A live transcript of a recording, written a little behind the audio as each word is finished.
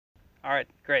All right,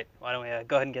 great. Why don't we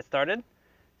go ahead and get started?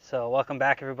 So welcome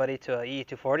back everybody to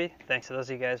EE240. Thanks to those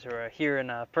of you guys who are here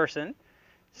in person.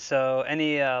 So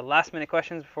any last minute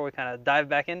questions before we kind of dive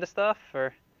back into stuff?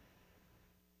 Or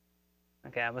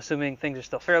okay, I'm assuming things are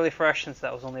still fairly fresh since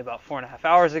that was only about 4.5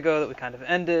 hours ago that we kind of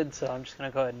ended. So I'm just going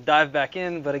to go ahead and dive back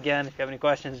in. But again, if you have any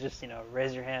questions, just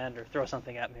raise your hand or throw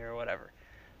something at me or whatever.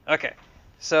 Okay,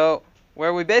 so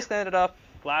where we basically ended up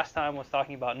last time was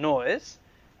talking about noise,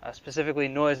 specifically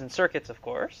noise in circuits, of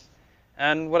course.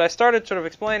 And what I started sort of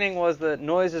explaining was that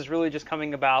noise is really just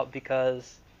coming about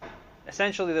because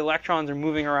essentially the electrons are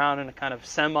moving around in a kind of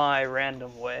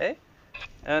semi-random way.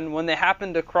 And when they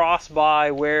happen to cross by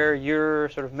where you're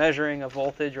sort of measuring a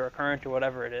voltage or a current or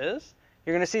whatever it is,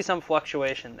 you're going to see some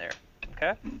fluctuation there.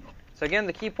 Okay? So again,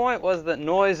 the key point was that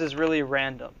noise is really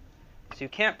random. So you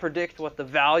can't predict what the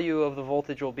value of the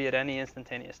voltage will be at any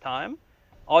instantaneous time.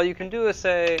 All you can do is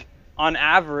say, on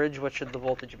average, what should the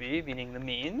voltage be, meaning the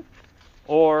mean,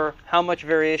 or how much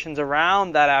variations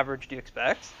around that average do you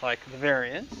expect, like the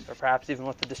variance, or perhaps even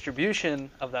what the distribution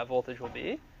of that voltage will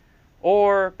be,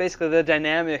 or basically the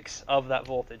dynamics of that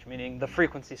voltage, meaning the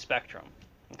frequency spectrum.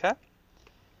 Okay?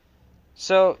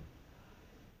 So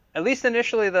at least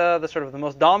initially, the sort of the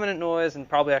most dominant noise, and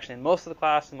probably actually in most of the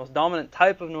class, the most dominant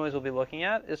type of noise we'll be looking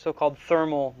at is so-called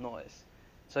thermal noise.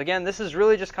 So again, this is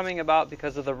really just coming about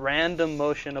because of the random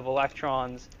motion of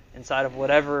electrons inside of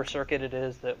whatever circuit it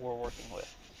is that we're working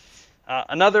with.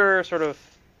 Another sort of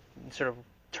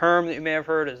term that you may have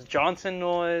heard is Johnson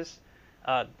noise.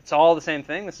 It's all the same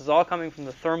thing. This is all coming from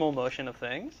the thermal motion of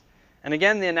things. And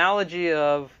again, the analogy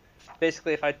of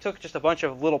basically if I took just a bunch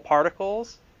of little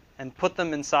particles and put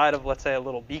them inside of, let's say, a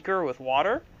little beaker with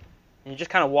water, and you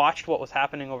just kind of watched what was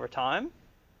happening over time,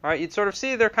 right? You'd sort of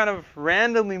see they're kind of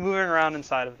randomly moving around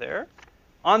inside of there.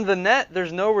 On the net,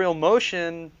 there's no real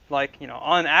motion, like,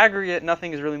 on aggregate,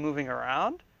 nothing is really moving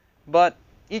around, but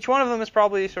each one of them is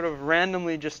probably sort of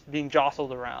randomly just being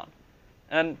jostled around.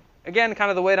 And again,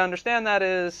 kind of the way to understand that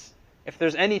is if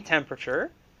there's any temperature,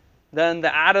 then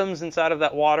the atoms inside of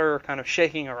that water are kind of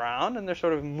shaking around, and they're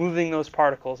sort of moving those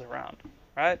particles around,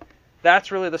 right?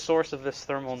 That's really the source of this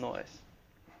thermal noise.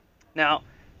 Now,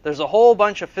 there's a whole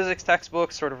bunch of physics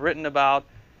textbooks sort of written about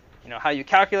how you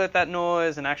calculate that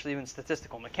noise, and actually even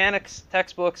statistical mechanics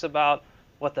textbooks about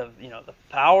what the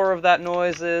power of that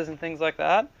noise is and things like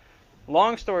that.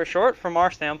 Long story short, from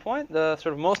our standpoint, the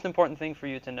sort of most important thing for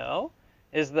you to know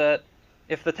is that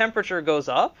if the temperature goes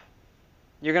up,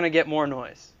 you're going to get more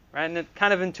noise, right? And it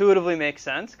kind of intuitively makes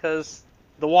sense because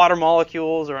the water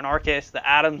molecules, or in our case, the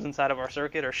atoms inside of our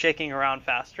circuit, are shaking around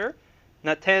faster. And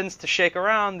that tends to shake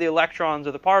around the electrons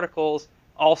or the particles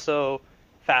also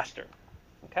faster.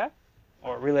 Okay?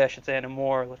 Or really, I should say, in a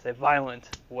more, let's say,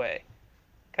 violent way.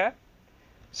 Okay?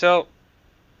 So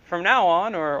from now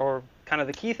on, or kind of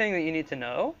the key thing that you need to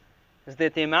know, is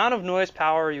that the amount of noise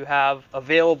power you have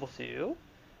available to you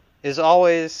is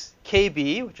always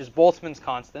Kb, which is Boltzmann's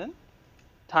constant,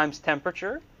 times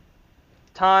temperature,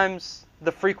 times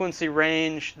the frequency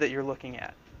range that you're looking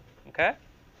at. Okay?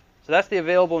 So that's the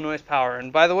available noise power.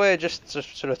 And by the way, just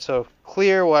sort of so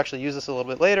clear, we'll actually use this a little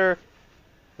bit later.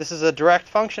 This is a direct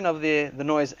function of the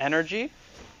noise energy,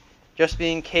 just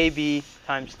being Kb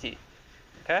times T.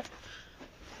 Okay?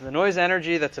 So the noise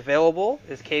energy that's available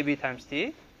is Kb times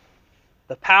T.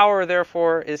 The power,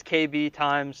 therefore, is Kb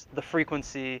times the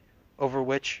frequency over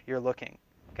which you're looking.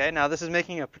 Okay? Now, this is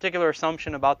making a particular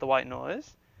assumption about the white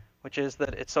noise, which is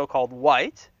that it's so-called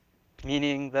white,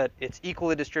 meaning that it's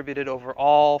equally distributed over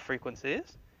all frequencies.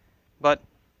 But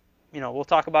we'll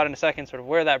talk about in a second sort of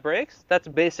where that breaks. That's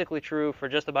basically true for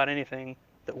just about anything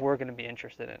that we're going to be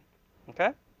interested in. Okay?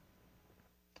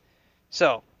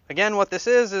 So, again, what this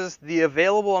is the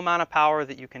available amount of power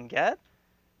that you can get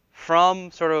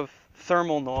from sort of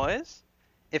thermal noise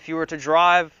if you were to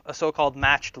drive a so-called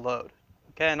matched load.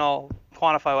 Okay, and I'll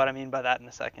quantify what I mean by that in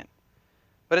a second.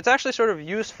 But it's actually sort of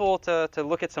useful to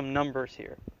look at some numbers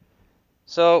here.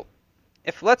 So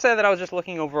if let's say that I was just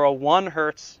looking over a 1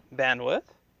 hertz bandwidth,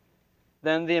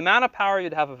 then the amount of power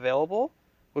you'd have available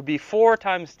would be 4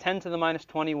 times 10 to the minus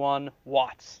 21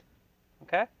 watts.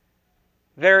 Okay?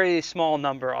 Very small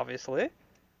number, obviously.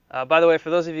 By the way, for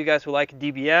those of you guys who like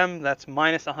dBm, that's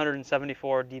minus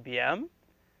 174 dBm.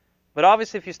 But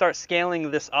obviously, if you start scaling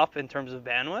this up in terms of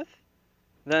bandwidth,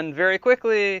 then very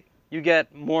quickly you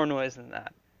get more noise than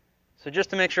that. So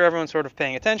just to make sure everyone's sort of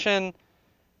paying attention,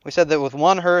 we said that with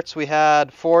 1 hertz we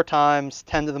had 4 times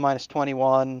 10 to the minus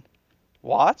 21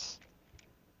 watts.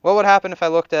 What would happen if I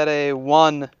looked at a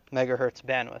 1 megahertz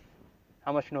bandwidth?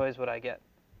 How much noise would I get?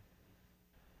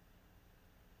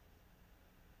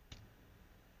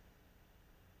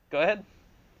 Go ahead.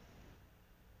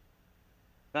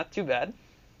 Not too bad.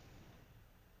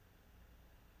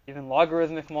 Even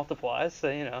logarithmic multiplies, so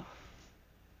you know.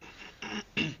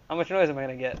 How much noise am I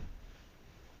going to get?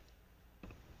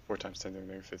 4 times 10 to the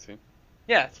negative 15.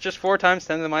 Yeah, it's just 4 times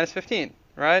 10 to the minus 15,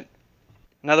 right?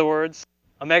 In other words,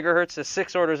 a megahertz is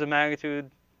 6 orders of magnitude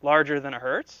larger than a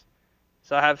hertz.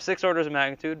 So I have 6 orders of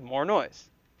magnitude more noise.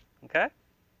 Okay?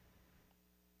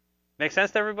 Make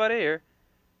sense to everybody? Or?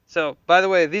 So, by the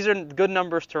way, these are good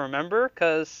numbers to remember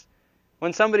because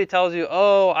when somebody tells you,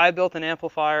 oh, I built an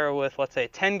amplifier with, let's say,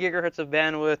 10 gigahertz of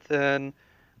bandwidth and,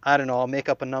 I don't know, I'll make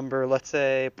up a number, let's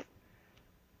say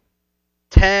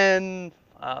 10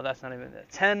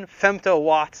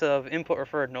 femtowatts of input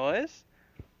referred noise,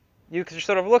 you can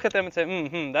sort of look at them and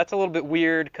say, that's a little bit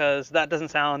weird because that doesn't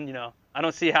sound, I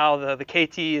don't see how the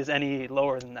KT is any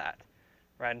lower than that,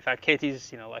 right? In fact, KT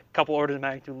is, like a couple orders of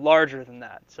magnitude larger than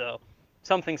that. So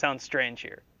something sounds strange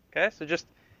here, okay? So just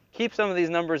keep some of these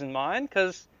numbers in mind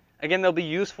because, again, they'll be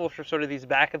useful for sort of these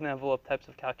back-of-the-envelope types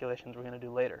of calculations we're going to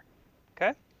do later,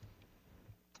 okay?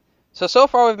 So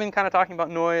far we've been kind of talking about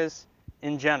noise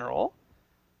in general.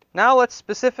 Now let's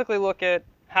specifically look at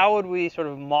how would we sort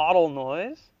of model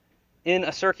noise in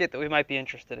a circuit that we might be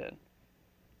interested in.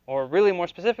 Or really more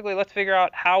specifically, let's figure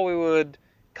out how we would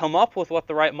come up with what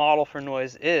the right model for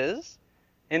noise is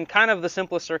in kind of the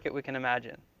simplest circuit we can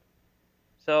imagine.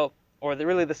 So, or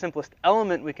really the simplest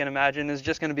element we can imagine is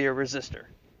just going to be a resistor.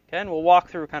 Okay, and we'll walk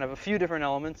through kind of a few different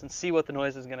elements and see what the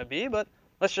noise is going to be, but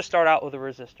let's just start out with a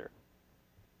resistor.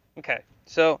 Okay,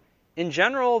 so in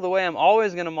general, the way I'm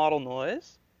always going to model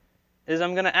noise is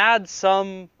I'm going to add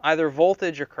some either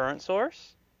voltage or current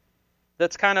source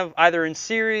that's kind of either in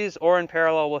series or in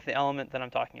parallel with the element that I'm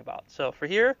talking about. So for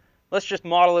here, let's just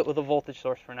model it with a voltage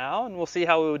source for now, and we'll see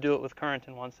how we would do it with current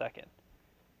in 1 second.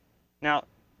 Now,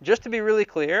 just to be really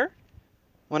clear,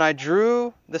 when I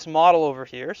drew this model over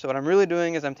here, so what I'm really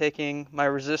doing is I'm taking my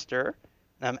resistor,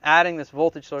 and I'm adding this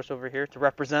voltage source over here to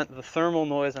represent the thermal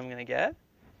noise I'm going to get.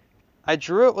 I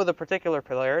drew it with a particular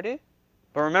polarity,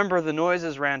 but remember the noise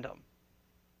is random.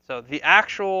 So the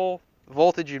actual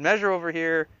voltage you measure over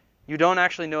here, you don't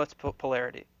actually know its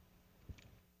polarity.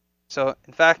 So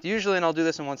in fact, usually, and I'll do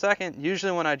this in 1 second,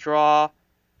 usually when I draw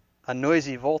a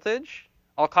noisy voltage,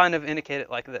 I'll kind of indicate it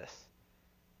like this.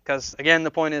 Because again,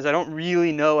 the point is I don't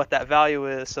really know what that value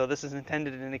is, so this is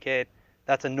intended to indicate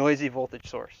that's a noisy voltage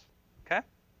source. Okay?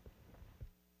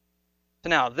 So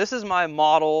now, this is my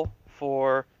model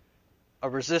for a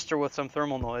resistor with some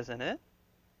thermal noise in it.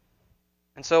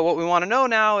 And so what we want to know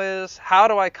now is how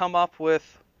do I come up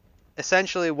with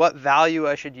essentially what value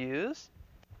I should use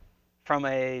from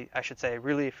a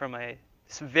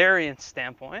variance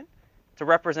standpoint to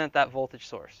represent that voltage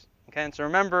source. Okay, and so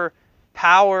remember,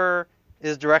 power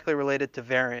is directly related to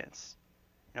variance.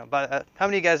 But how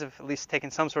many of you guys have at least taken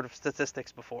some sort of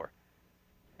statistics before?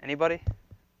 Anybody?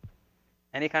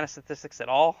 Any kind of statistics at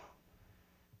all?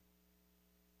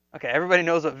 Okay, everybody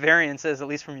knows what variance is, at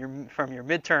least from your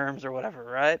midterms or whatever,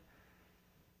 right?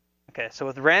 Okay, so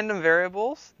with random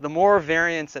variables, the more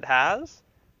variance it has,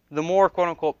 the more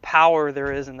quote-unquote power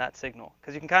there is in that signal.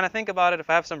 Because you can kind of think about it, if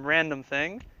I have some random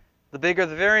thing, the bigger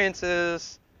the variance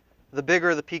is, the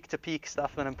bigger the peak-to-peak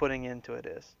stuff that I'm putting into it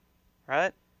is,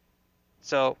 right?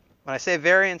 So when I say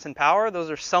variance and power, those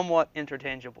are somewhat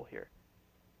interchangeable here.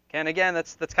 Okay, and again,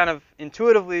 that's kind of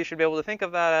intuitively, you should be able to think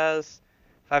of that as,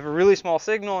 if I have a really small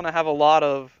signal and I have a lot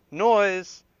of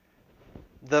noise,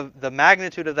 the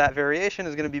magnitude of that variation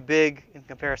is going to be big in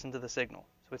comparison to the signal.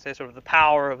 So we'd say sort of the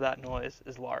power of that noise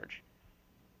is large.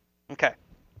 Okay.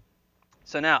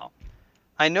 So now,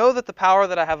 I know that the power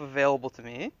that I have available to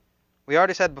me, we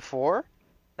already said before,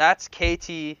 that's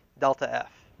kT delta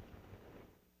F.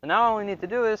 So now all we need to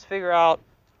do is figure out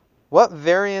what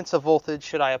variance of voltage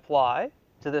should I apply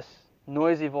to this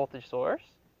noisy voltage source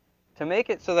to make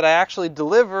it so that I actually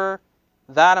deliver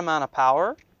that amount of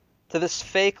power to this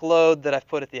fake load that I've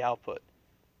put at the output.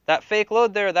 That fake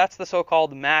load there, that's the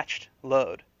so-called matched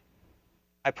load.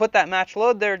 I put that matched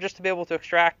load there just to be able to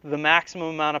extract the maximum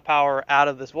amount of power out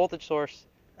of this voltage source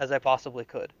as I possibly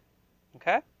could.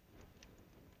 Okay?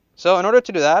 So in order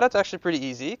to do that, it's actually pretty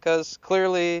easy because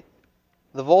clearly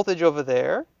the voltage over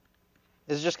there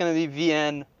is just going to be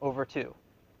Vn over 2,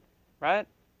 right?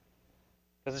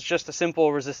 Because it's just a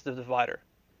simple resistive divider.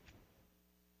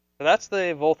 So that's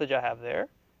the voltage I have there.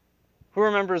 Who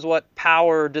remembers what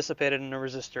power dissipated in a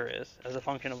resistor is as a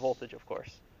function of voltage, of course?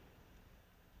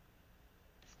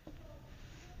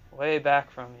 Way back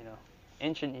from,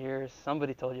 ancient years,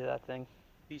 somebody told you that thing.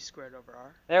 V squared over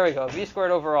R. There we go, V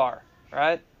squared over R,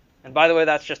 right? And by the way,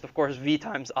 that's just, of course, V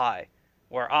times I,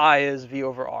 where I is V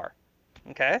over R.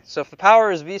 Okay, so if the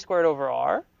power is V squared over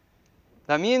R,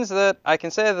 That means that I can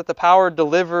say that the power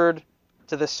delivered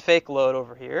to this fake load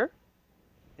over here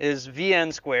is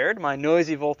Vn squared, my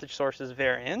noisy voltage source's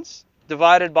variance,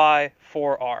 divided by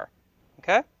 4R.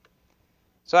 Okay?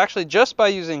 So actually, just by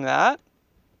using that,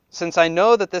 since I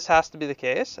know that this has to be the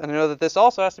case, and I know that this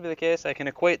also has to be the case, I can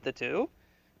equate the two,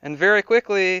 and very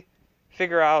quickly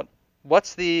figure out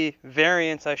what's the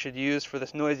variance I should use for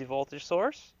this noisy voltage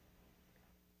source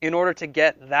in order to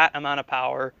get that amount of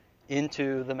power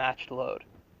into the matched load.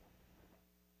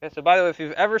 Okay, so by the way, if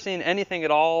you've ever seen anything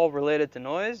at all related to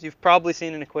noise, you've probably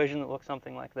seen an equation that looks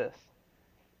something like this.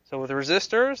 So with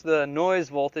resistors, the noise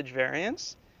voltage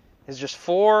variance is just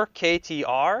 4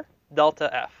 kTr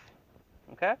delta F.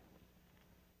 Okay?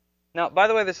 Now, by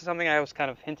the way, this is something I was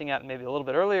kind of hinting at maybe a little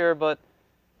bit earlier, but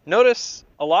notice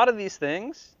a lot of these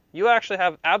things, you actually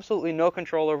have absolutely no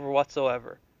control over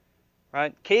whatsoever.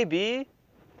 Right? Kb,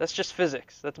 that's just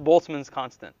physics. That's Boltzmann's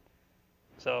constant.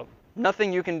 So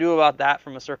nothing you can do about that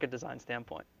from a circuit design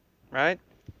standpoint, right?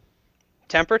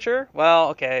 Temperature, well,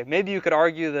 okay, maybe you could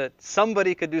argue that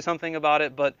somebody could do something about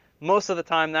it, but most of the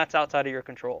time that's outside of your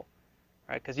control,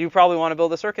 right? Because you probably want to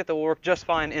build a circuit that will work just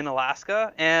fine in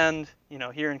Alaska and,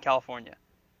 here in California,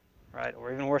 right?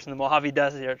 Or even worse in the Mojave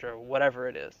Desert or whatever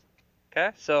it is,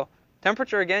 okay? So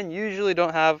temperature, again, you usually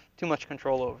don't have too much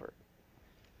control over.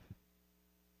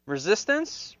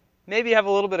 Resistance, maybe you have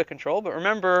a little bit of control, but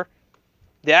remember,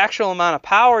 the actual amount of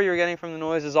power you're getting from the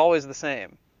noise is always the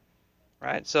same,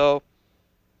 right? So,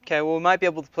 okay, well, we might be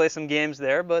able to play some games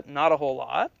there, but not a whole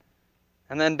lot.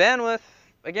 And then bandwidth,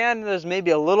 again, there's maybe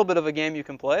a little bit of a game you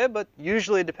can play, but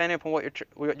usually depending upon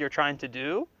what you're trying to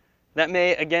do, that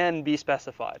may, again, be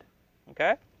specified,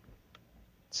 okay?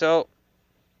 So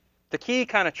the key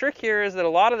kind of trick here is that a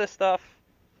lot of this stuff,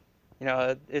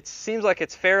 it seems like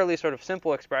it's fairly sort of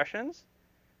simple expressions.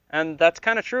 And that's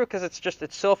kind of true because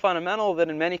it's so fundamental that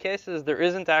in many cases there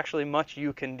isn't actually much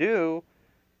you can do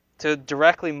to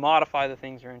directly modify the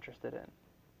things you're interested in.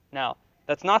 Now,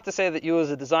 that's not to say that you as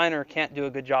a designer can't do a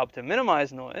good job to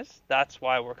minimize noise. That's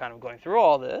why we're kind of going through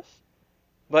all this.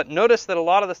 But notice that a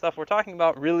lot of the stuff we're talking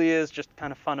about really is just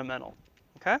kind of fundamental.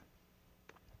 Okay?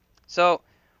 So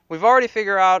we've already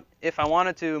figured out if I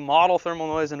wanted to model thermal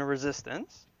noise in a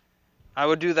resistance, I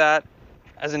would do that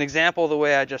as an example the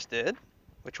way I just did,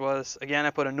 which was, again, I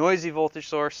put a noisy voltage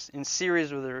source in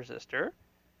series with a resistor,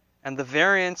 and the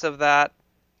variance of that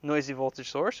noisy voltage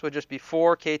source would just be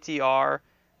 4 kTr.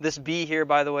 This B here,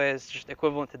 by the way, is just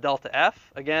equivalent to delta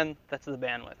F. Again, that's the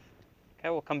bandwidth.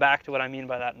 Okay, we'll come back to what I mean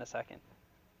by that in a second.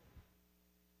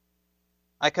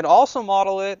 I could also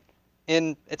model it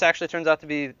it actually turns out to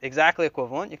be exactly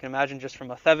equivalent. You can imagine just from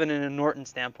a Thevenin and Norton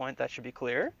standpoint, that should be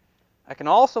clear. I can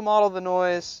also model the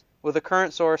noise with a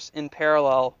current source in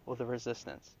parallel with a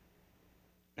resistance.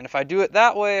 And if I do it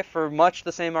that way for much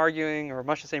the same arguing or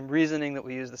much the same reasoning that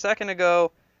we used a second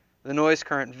ago, the noise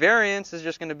current variance is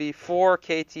just going to be 4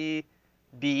 kTb,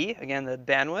 again the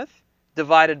bandwidth,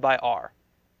 divided by R.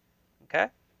 Okay?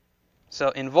 So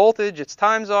in voltage it's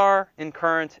times R, in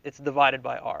current it's divided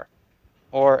by R.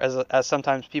 Or as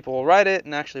sometimes people will write it,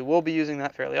 and actually we'll be using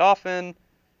that fairly often,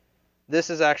 this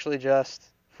is actually just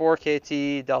 4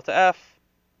 kT delta F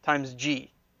times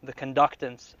G, the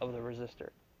conductance of the resistor.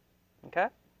 Okay?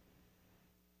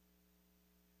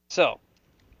 So,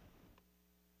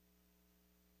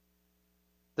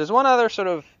 there's one other sort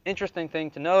of interesting thing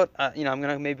to note. I'm going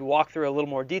to maybe walk through a little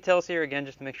more details here, again,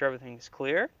 just to make sure everything is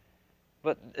clear.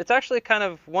 But it's actually kind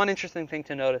of one interesting thing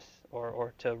to notice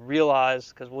or to realize,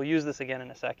 because we'll use this again in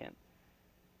a second.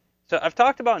 So I've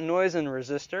talked about noise in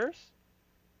resistors,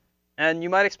 and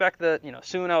you might expect that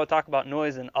soon I would talk about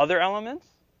noise in other elements.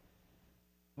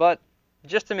 But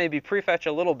just to maybe prefetch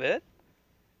a little bit,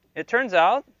 it turns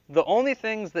out the only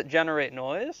things that generate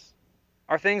noise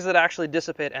are things that actually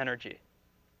dissipate energy.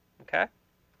 Okay?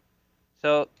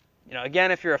 So,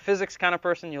 again, if you're a physics kind of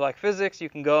person, you like physics, you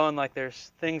can go and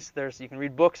you can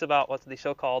read books about what's the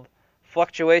so-called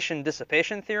fluctuation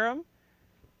dissipation theorem.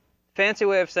 Fancy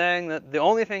way of saying that the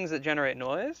only things that generate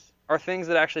noise are things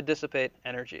that actually dissipate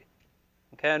energy.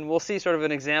 Okay? And we'll see sort of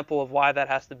an example of why that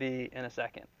has to be in a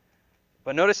second.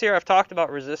 But notice here I've talked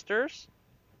about resistors.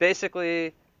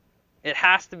 Basically, it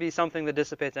has to be something that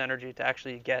dissipates energy to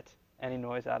actually get any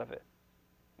noise out of it.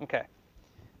 Okay.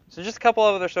 So just a couple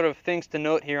of other sort of things to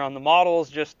note here on the models,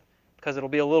 just because it'll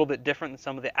be a little bit different than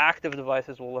some of the active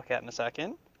devices we'll look at in a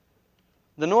second.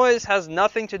 The noise has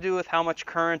nothing to do with how much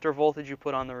current or voltage you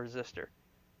put on the resistor.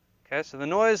 Okay, so the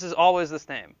noise is always the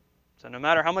same. So no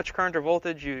matter how much current or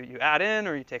voltage you add in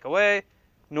or you take away,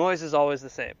 noise is always the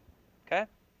same. Okay?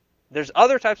 There's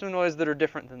other types of noise that are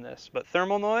different than this, but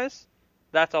thermal noise,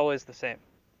 that's always the same.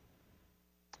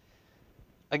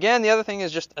 Again, the other thing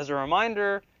is just as a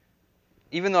reminder,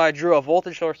 even though I drew a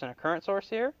voltage source and a current source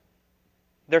here,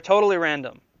 they're totally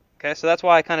random. Okay, so that's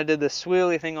why I kind of did this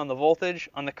swirly thing on the voltage.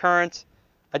 On the current,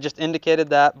 I just indicated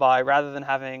that by, rather than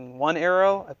having one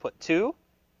arrow, I put two.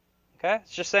 Okay,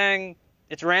 it's just saying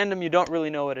it's random, you don't really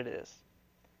know what it is.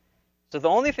 So the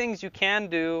only things you can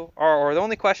do, or the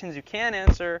only questions you can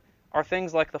answer, are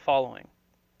things like the following.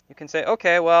 You can say,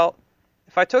 okay, well,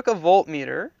 if I took a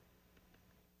voltmeter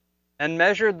and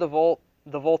measured the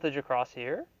voltage across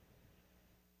here,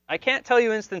 I can't tell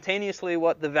you instantaneously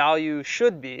what the value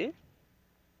should be,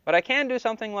 but I can do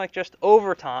something like just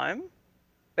over time,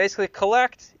 basically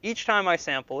collect each time I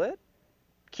sample it,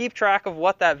 keep track of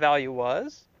what that value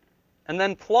was, and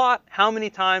then plot how many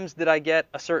times did I get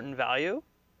a certain value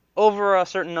over a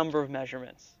certain number of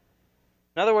measurements.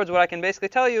 In other words, what I can basically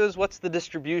tell you is what's the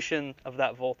distribution of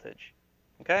that voltage.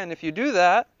 Okay, and if you do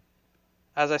that,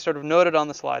 as I sort of noted on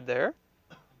the slide there,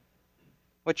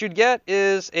 what you'd get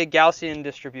is a Gaussian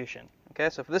distribution. Okay,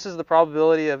 so if this is the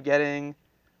probability of getting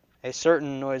a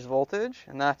certain noise voltage,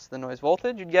 and that's the noise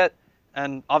voltage, you'd get,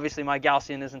 and obviously my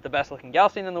Gaussian isn't the best looking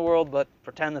Gaussian in the world, but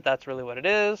pretend that that's really what it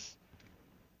is.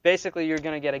 Basically, you're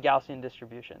going to get a Gaussian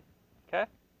distribution. Okay?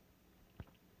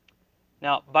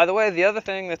 Now, by the way, the other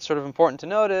thing that's sort of important to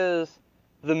note is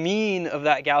the mean of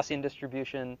that Gaussian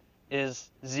distribution is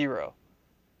 0.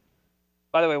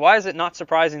 By the way, why is it not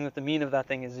surprising that the mean of that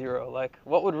thing is 0? Like,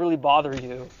 what would really bother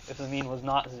you if the mean was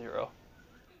not 0?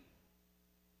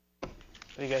 What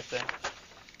do you guys think?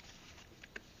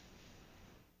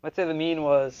 Let's say the mean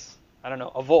was, I don't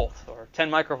know, a volt or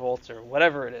 10 microvolts or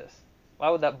whatever it is. Why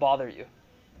would that bother you?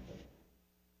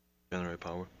 Generate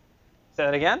power. Say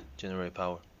that again? Generate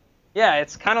power. Yeah,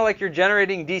 it's kind of like you're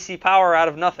generating DC power out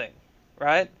of nothing,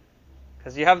 right?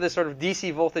 Because you have this sort of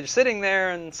DC voltage sitting there,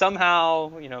 and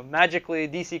somehow, you know, magically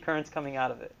DC current's coming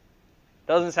out of it.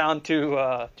 Doesn't sound too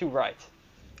right.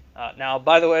 Now,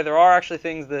 by the way, there are actually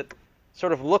things that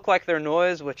sort of look like they're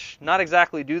noise, which not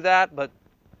exactly do that, but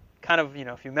kind of, you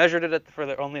know, if you measured it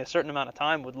for only a certain amount of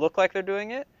time, would look like they're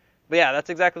doing it. But yeah, that's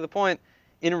exactly the point.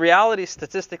 In reality,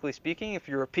 statistically speaking, if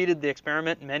you repeated the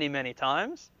experiment many, many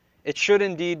times, it should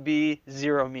indeed be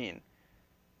 0 mean.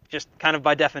 Just kind of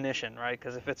by definition, right?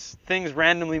 Because if it's things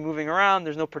randomly moving around,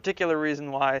 there's no particular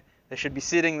reason why they should be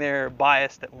sitting there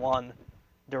biased at one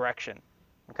direction.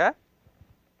 Okay?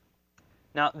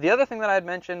 Now, the other thing that I had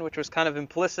mentioned, which was kind of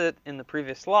implicit in the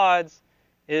previous slides,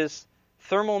 is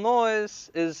thermal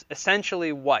noise is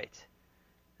essentially white.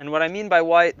 And what I mean by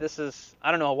white, this is,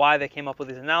 I don't know why they came up with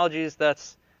these analogies.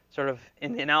 That's sort of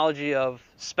in the analogy of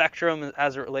spectrum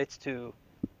as it relates to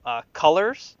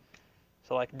colors.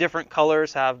 So like different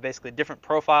colors have basically different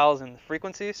profiles in the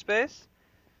frequency space.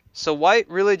 So white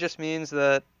really just means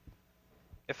that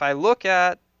if I look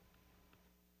at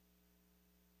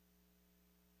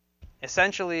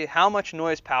essentially how much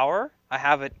noise power I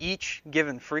have at each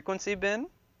given frequency bin,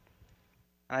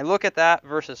 and I look at that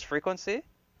versus frequency,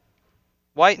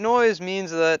 white noise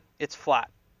means that it's flat.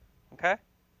 Okay?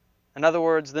 In other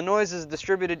words, the noise is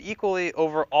distributed equally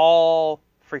over all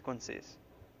frequencies.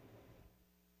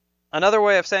 Another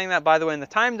way of saying that, by the way, in the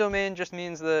time domain just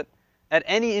means that at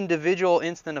any individual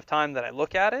instant of time that I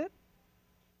look at it,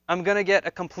 I'm going to get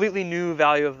a completely new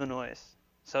value of the noise.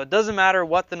 So it doesn't matter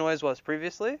what the noise was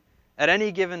previously. At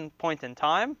any given point in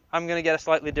time, I'm going to get a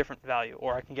slightly different value,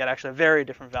 or I can get actually a very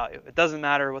different value. It doesn't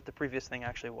matter what the previous thing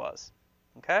actually was.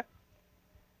 Okay?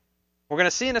 We're going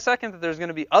to see in a second that there's going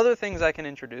to be other things I can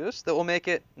introduce that will make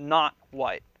it not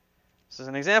white. So as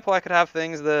an example, I could have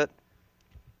things that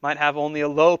might have only a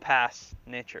low pass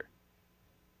nature.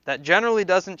 That generally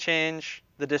doesn't change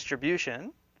the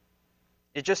distribution.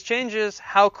 It just changes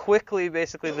how quickly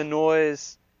basically the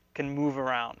noise can move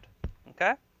around.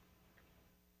 Okay?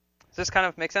 Does this kind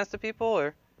of make sense to people,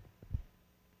 or?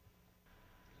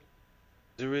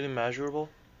 Is it really measurable,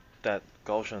 that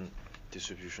Gaussian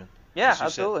distribution? Yeah,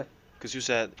 absolutely. Because you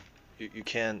said you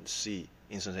can't see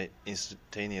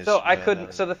instantaneous. So I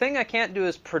couldn't. So the thing I can't do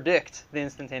is predict the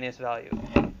instantaneous value.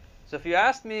 So if you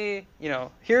asked me, you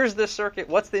know, here's this circuit,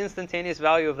 what's the instantaneous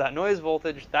value of that noise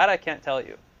voltage? That I can't tell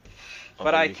you.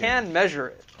 But I can measure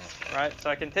it, right? So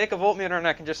I can take a voltmeter and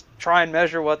I can just try and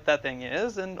measure what that thing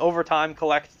is, and over time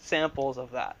collect samples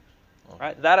of that,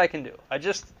 right? That I can do. I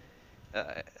guess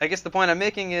the point I'm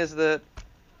making is that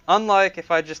unlike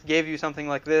if I just gave you something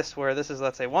like this, where this is,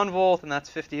 let's say, 1 volt, and that's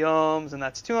 50 ohms, and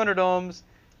that's 200 ohms,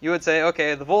 you would say,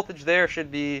 okay, the voltage there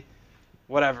should be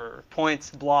whatever,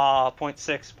 0.6,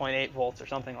 0.8 volts or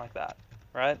something like that,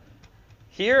 right?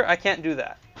 Here, I can't do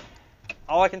that.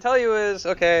 All I can tell you is,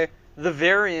 okay, the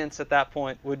variance at that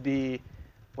point would be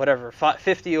whatever,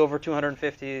 50 over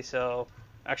 250, so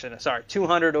actually, no, sorry,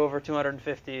 200 over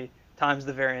 250 times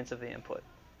the variance of the input.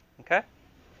 Okay?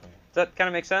 Does that kind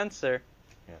of make sense? Or?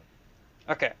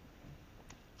 Yeah. Okay.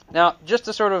 Now, just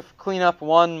to sort of clean up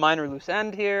one minor loose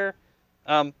end here,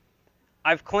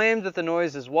 I've claimed that the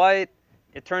noise is white.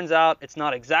 It turns out it's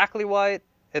not exactly white.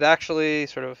 It actually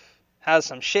sort of has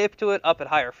some shape to it up at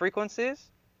higher frequencies.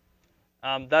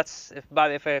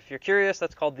 If you're curious,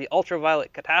 that's called the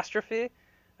ultraviolet catastrophe.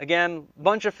 Again,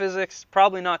 bunch of physics,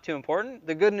 probably not too important.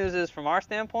 The good news is, from our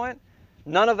standpoint,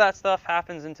 none of that stuff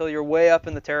happens until you're way up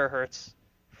in the terahertz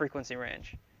frequency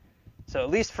range. So at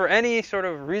least for any sort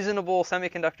of reasonable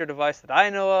semiconductor device that I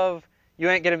know of, you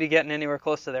ain't going to be getting anywhere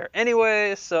close to there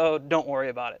anyway, so don't worry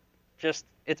about it. Just,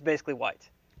 it's basically white.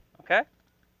 Okay?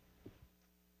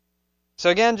 So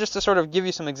again, just to sort of give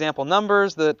you some example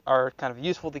numbers that are kind of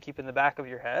useful to keep in the back of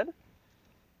your head. If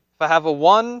I have a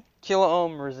 1 kilo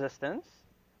ohm resistance,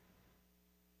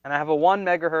 and I have a 1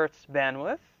 megahertz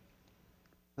bandwidth,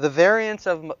 the variance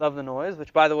of the noise,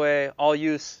 which by the way, I'll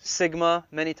use sigma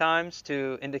many times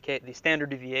to indicate the standard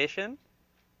deviation.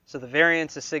 So the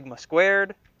variance is sigma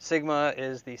squared. Sigma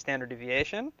is the standard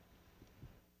deviation.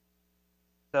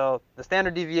 So the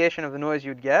standard deviation of the noise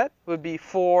you'd get would be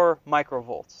 4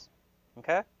 microvolts.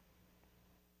 Okay?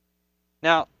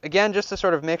 Now, again, just to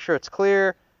sort of make sure it's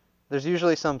clear, there's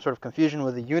usually some sort of confusion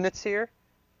with the units here,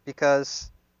 because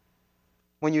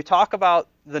when you talk about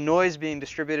the noise being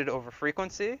distributed over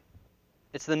frequency,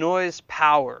 it's the noise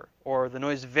power, or the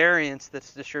noise variance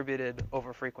that's distributed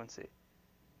over frequency.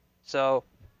 So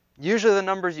usually the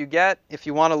numbers you get, if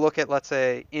you want to look at, let's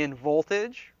say, in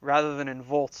voltage rather than in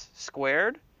volts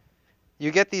squared,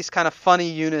 you get these kind of funny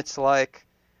units like,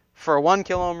 for a 1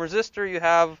 kilo ohm resistor, you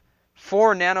have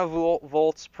 4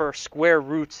 nanovolts per square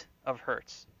root of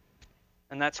hertz.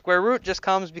 And that square root just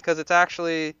comes because it's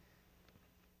actually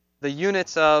the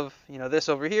units of, this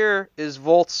over here is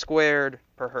volts squared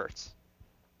per hertz.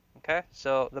 Okay?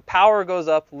 So the power goes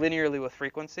up linearly with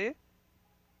frequency.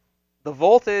 The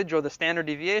voltage, or the standard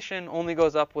deviation, only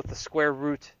goes up with the square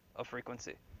root of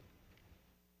frequency.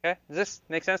 Okay? Does this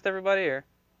make sense to everybody? Or?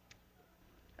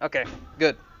 Okay,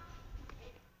 good.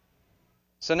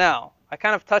 So now, I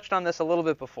kind of touched on this a little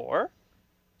bit before.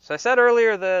 So I said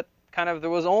earlier that there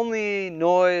was only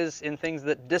noise in things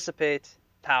that dissipate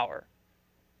power.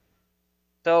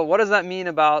 So what does that mean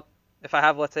about if I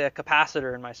have, let's say, a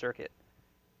capacitor in my circuit?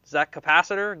 Is that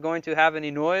capacitor going to have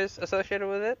any noise associated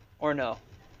with it, or no?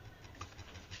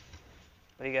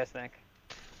 What do you guys think?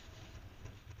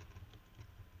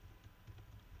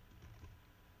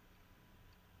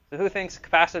 So who thinks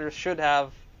capacitors should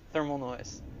have thermal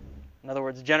noise? In other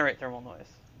words, generate thermal noise.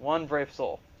 1 brave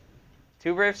soul.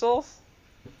 2 brave souls?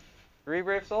 3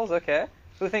 brave souls? Okay.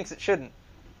 Who thinks it shouldn't?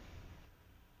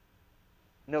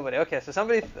 Nobody. Okay, so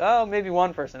somebody, maybe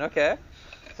one person. Okay.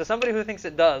 So somebody who thinks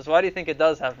it does. Why do you think it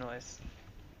does have noise?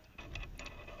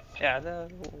 Yeah,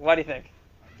 why do you think?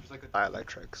 It's like a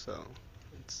dielectric, so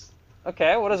it's...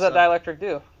 Okay, what does that dielectric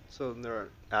do? So there are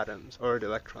atoms, or the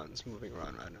electrons, moving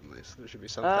around randomly, so there should be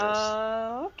some kind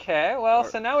of... Okay, well,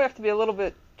 so now we have to be a little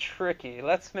bit tricky.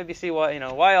 Let's maybe see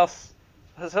why else...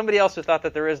 Somebody else who thought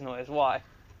that there is noise. Why?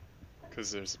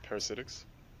 Because there's parasitics.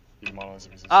 You modelize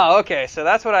resistance. Oh, okay, so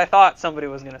that's what I thought somebody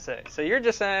was going to say. So you're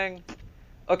just saying,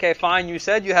 okay, fine, you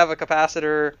said you have a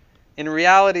capacitor. In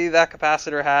reality, that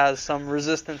capacitor has some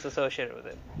resistance associated with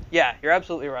it. Yeah, you're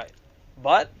absolutely right.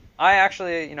 But I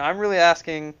actually, I'm really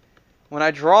asking, when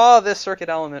I draw this circuit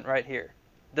element right here,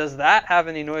 does that have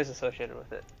any noise associated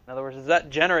with it? In other words, does that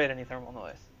generate any thermal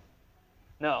noise?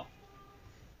 No.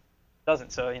 It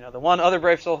doesn't. So, the one other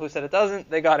brave soul who said it doesn't,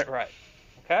 they got it right.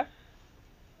 Okay?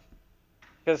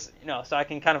 Because, so I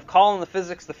can kind of call in the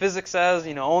physics. The physics says,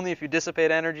 only if you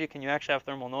dissipate energy can you actually have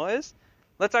thermal noise.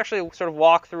 Let's actually sort of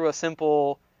walk through a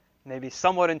simple, maybe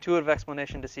somewhat intuitive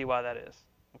explanation to see why that is.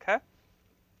 Okay?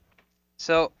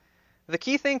 So the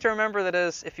key thing to remember that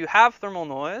is, if you have thermal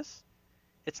noise,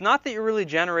 it's not that you're really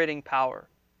generating power.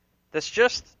 It's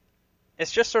just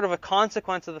sort of a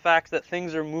consequence of the fact that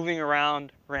things are moving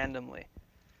around randomly.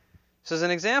 So as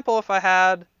an example, if I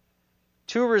had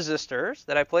 2 resistors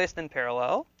that I placed in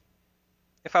parallel,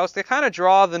 if I was to kind of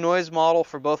draw the noise model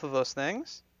for both of those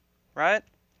things, right?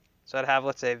 So I'd have,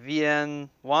 let's say,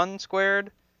 Vn1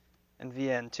 squared and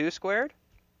Vn2 squared.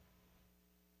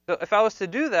 So if I was to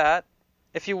do that,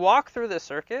 if you walk through this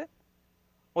circuit,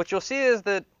 what you'll see is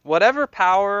that whatever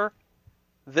power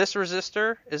this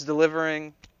resistor is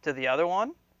delivering to the other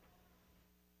one,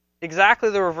 exactly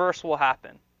the reverse will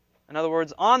happen. In other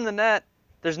words, on the net,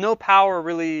 there's no power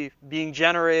really being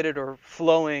generated or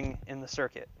flowing in the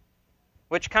circuit,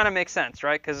 which kind of makes sense,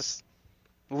 right? Because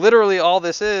literally all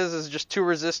this is just 2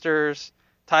 resistors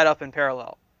tied up in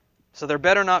parallel. So there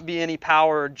better not be any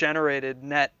power generated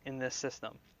net in this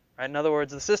system. Right? In other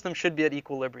words, the system should be at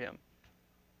equilibrium.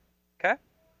 Okay?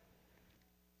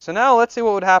 So now let's see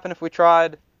what would happen if we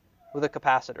tried with a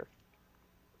capacitor.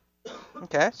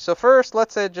 Okay, so first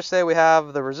let's just say we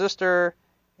have the resistor,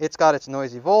 it's got its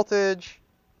noisy voltage,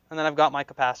 and then I've got my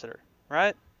capacitor,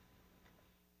 right?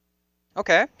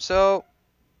 Okay, so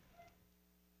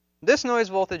this noise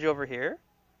voltage over here,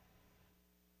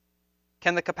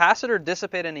 can the capacitor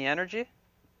dissipate any energy?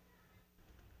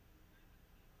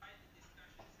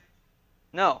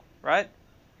 No, right?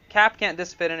 Cap can't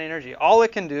dissipate any energy. All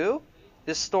it can do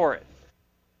is store it.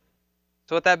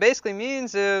 So what that basically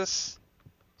means is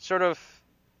sort of,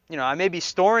 I may be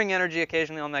storing energy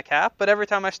occasionally on that cap, but every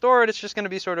time I store it, it's just going to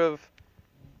be sort of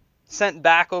sent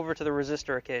back over to the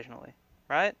resistor occasionally,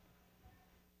 right?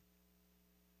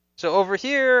 So over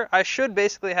here, I should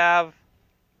basically have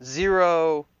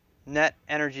 0 net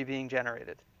energy being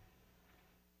generated.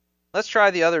 Let's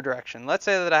try the other direction. Let's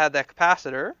say that I had that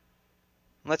capacitor.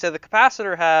 Let's say the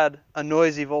capacitor had a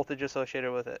noisy voltage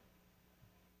associated with it.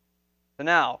 So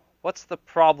now, what's the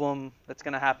problem that's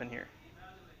going to happen here?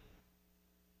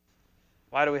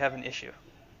 Why do we have an issue?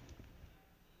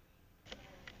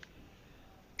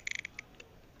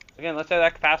 Again, let's say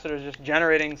that capacitor is just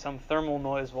generating some thermal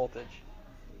noise voltage.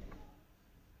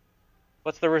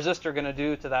 What's the resistor going to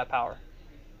do to that power?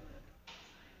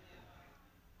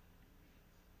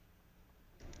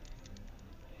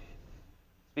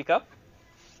 Speak up.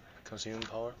 Consume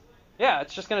power? Yeah,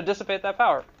 it's just going to dissipate that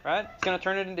power, right? It's going to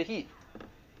turn it into heat.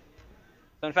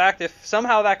 So in fact, if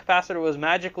somehow that capacitor was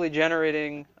magically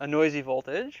generating a noisy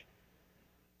voltage,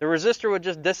 the resistor would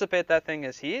just dissipate that thing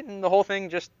as heat, and the whole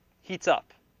thing just heats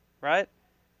up, right?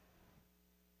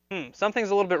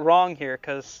 Something's a little bit wrong here,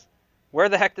 because where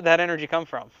the heck did that energy come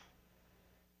from?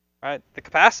 Right? The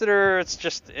capacitor, it's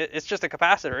just a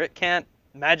capacitor. It can't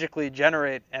magically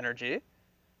generate energy.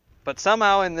 But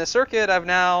somehow in this circuit, I've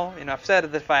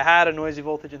said that if I had a noisy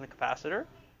voltage in the capacitor,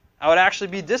 I would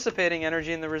actually be dissipating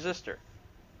energy in the resistor.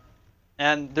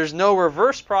 And there's no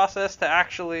reverse process to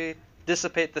actually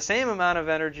dissipate the same amount of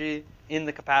energy in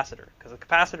the capacitor, because the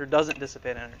capacitor doesn't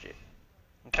dissipate energy.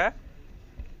 Okay?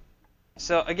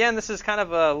 So again, this is kind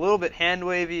of a little bit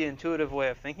hand-wavy, intuitive way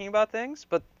of thinking about things,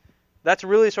 but that's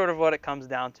really sort of what it comes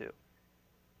down to.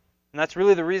 And that's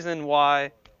really the reason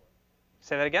why...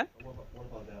 Say that again? What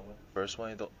about that one? First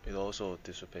one, it also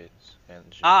dissipates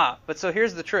energy. But so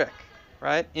here's the trick,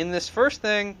 right? In this first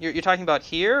thing, you're talking about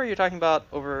here, or you're talking about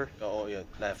over... Oh, yeah,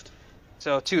 left.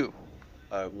 So 2.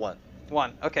 1.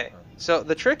 1, okay. So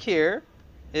the trick here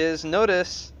is,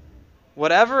 notice,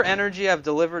 whatever energy I've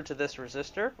delivered to this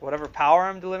resistor, whatever power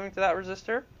I'm delivering to that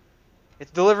resistor,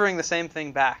 it's delivering the same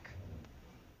thing back,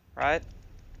 right?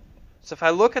 So if I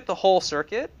look at the whole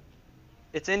circuit,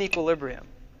 it's in equilibrium,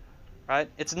 right?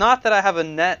 It's not that I have a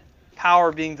net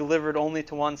power being delivered only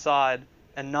to one side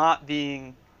and not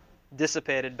being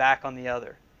dissipated back on the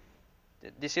other. Do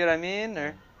you see what I mean?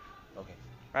 Or? Okay.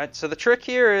 Right? So the trick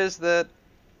here is that,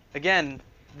 again,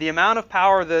 the amount of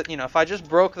power that, if I just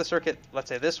broke the circuit, let's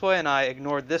say this way, and I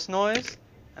ignored this noise,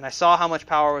 and I saw how much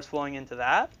power was flowing into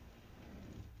that,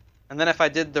 and then if I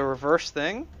did the reverse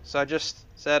thing, so I just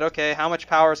said, okay, how much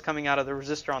power is coming out of the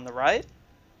resistor on the right,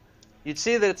 you'd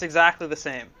see that it's exactly the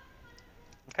same.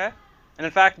 Okay? And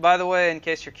in fact, by the way, in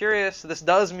case you're curious, this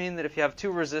does mean that if you have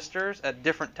 2 resistors at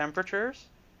different temperatures,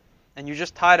 and you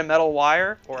just tied a metal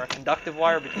wire or a conductive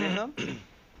wire between them,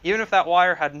 even if that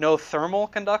wire had no thermal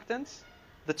conductance,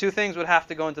 the 2 things would have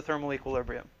to go into thermal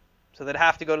equilibrium. So they'd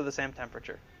have to go to the same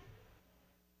temperature.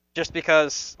 Just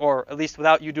because, or at least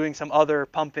without you doing some other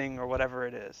pumping or whatever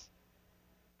it is.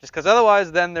 Just because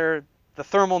otherwise, then the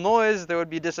thermal noise that would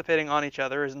be dissipating on each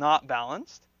other is not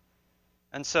balanced.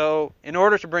 And so in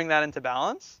order to bring that into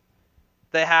balance,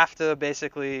 they have to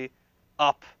basically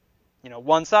up,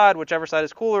 one side, whichever side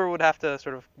is cooler, would have to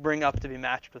sort of bring up to be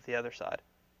matched with the other side.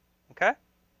 Okay?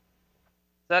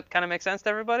 Does that kind of make sense to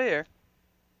everybody? Or?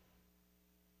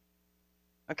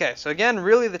 Okay, so again,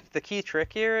 really the key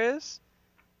trick here is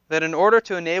that in order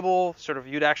to enable sort of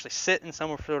you to actually sit in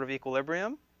some sort of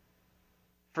equilibrium,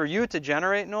 for you to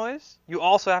generate noise, you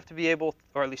also have to be able,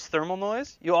 or at least thermal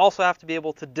noise, you also have to be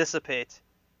able to dissipate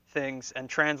things and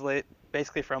translate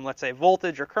basically from, let's say,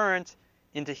 voltage or current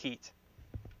into heat.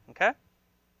 Okay?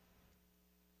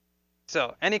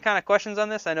 So, any kind of questions on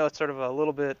this? I know it's sort of a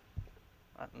little bit,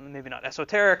 maybe not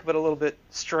esoteric, but a little bit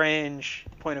strange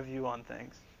point of view on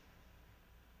things.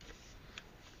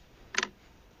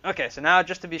 Okay, so now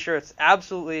just to be sure it's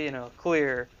absolutely,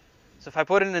 clear. So if I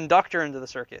put an inductor into the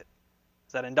circuit,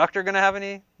 is that inductor going to have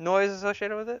any noise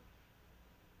associated with it?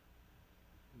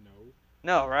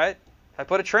 No, right? If I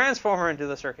put a transformer into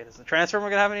the circuit, is the transformer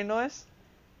going to have any noise?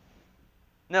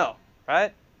 No,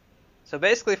 right? So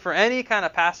basically for any kind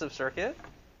of passive circuit,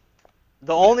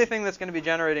 the only thing that's going to be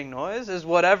generating noise is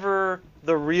whatever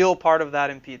the real part of that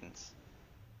impedance.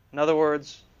 In other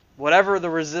words, whatever the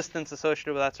resistance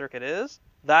associated with that circuit is,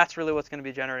 that's really what's going to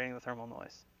be generating the thermal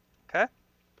noise. Okay?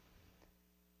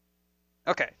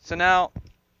 Okay, so now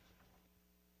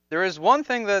there is one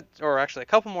thing that, or actually a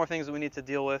couple more things that we need to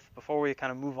deal with before we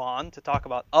kind of move on to talk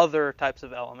about other types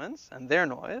of elements and their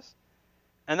noise.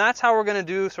 And that's how we're going to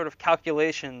do sort of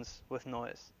calculations with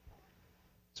noise.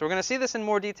 So we're going to see this in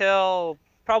more detail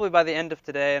probably by the end of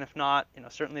today, and if not,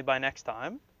 certainly by next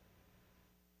time.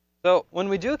 So when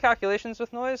we do calculations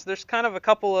with noise, there's kind of a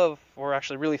couple of, or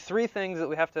actually really three things that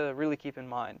we have to really keep in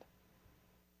mind.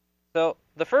 So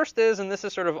the first is, and this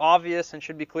is sort of obvious and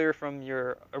should be clear from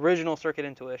your original circuit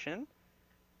intuition,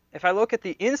 if I look at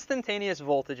the instantaneous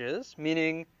voltages,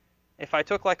 meaning if I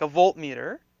took like a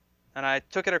voltmeter and I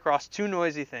took it across two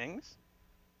noisy things,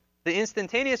 the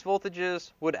instantaneous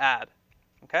voltages would add.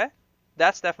 Okay?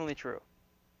 That's definitely true.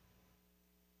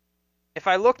 If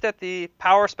I looked at the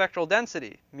power spectral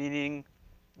density, meaning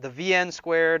the Vn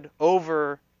squared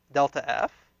over delta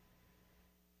F,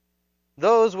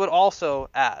 those would also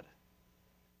add.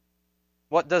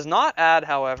 What does not add,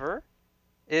 however,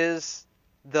 is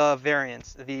the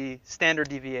variance, the standard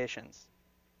deviations.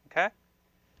 Okay?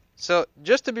 So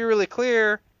just to be really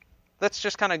clear, let's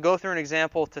just kind of go through an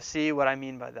example to see what I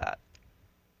mean by that.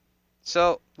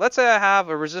 So let's say I have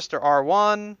a resistor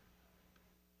R1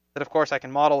 that, of course, I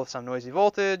can model with some noisy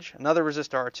voltage, another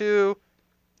resistor R2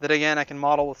 that, again, I can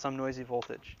model with some noisy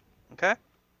voltage. Okay?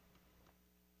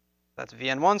 That's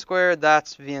Vn1 squared,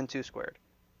 that's Vn2 squared.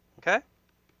 Okay?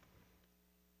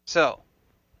 So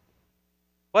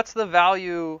what's the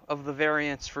value of the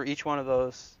variance for each one of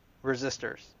those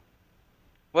resistors?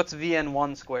 What's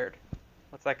Vn1 squared?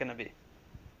 What's that going to be?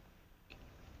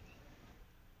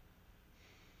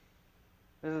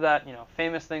 This is that,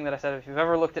 famous thing that I said, if you've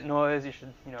ever looked at noise, you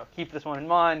should, keep this one in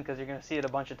mind because you're going to see it a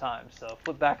bunch of times. So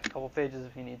flip back a couple pages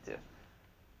if you need to.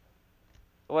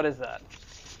 What is that?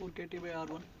 4 kT by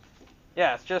R1.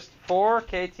 Yeah, it's just 4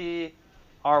 kT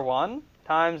R1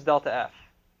 times delta F.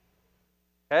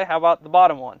 Okay, how about the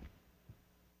bottom one?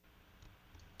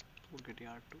 4 kT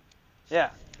R2. Yeah,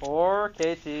 4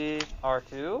 kT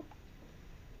R2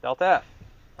 delta F,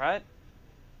 right?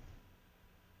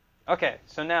 Okay,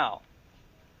 so now,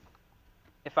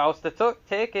 if I was to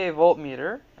take a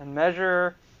voltmeter and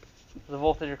measure the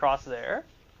voltage across there,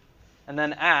 and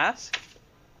then ask,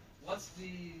 what's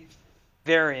the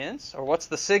variance, or what's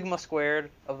the sigma squared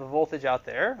of the voltage out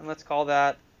there, and let's call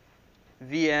that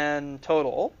Vn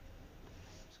total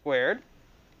squared,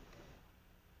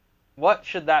 what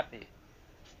should that be?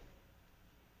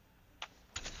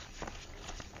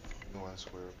 Vn1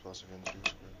 squared plus Vn2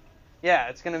 squared. Yeah,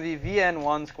 it's going to be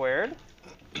Vn1 squared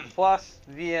plus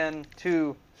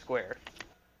Vn2 squared.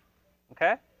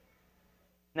 Okay?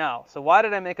 Now, so why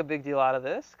did I make a big deal out of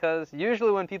this? Because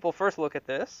usually when people first look at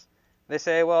this, they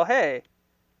say, well, hey,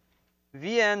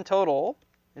 Vn total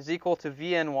is equal to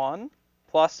Vn1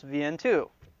 plus Vn2.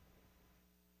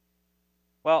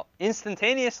 Well,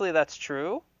 instantaneously that's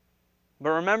true, but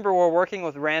remember we're working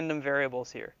with random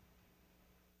variables here.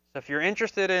 So if you're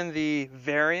interested in the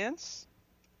variance,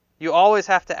 you always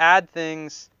have to add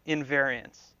things in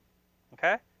variance.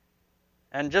 Okay?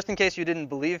 And just in case you didn't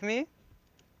believe me,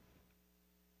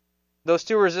 those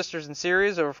two resistors in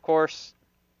series are, of course,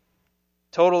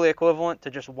 totally equivalent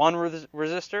to just one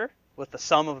resistor with the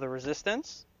sum of the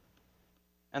resistance.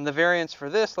 And the variance for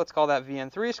this, let's call that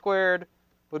Vn3 squared,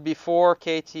 would be 4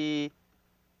 kT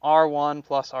R1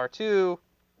 plus R2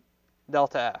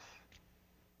 delta F.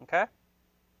 Okay?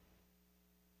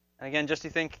 And again, just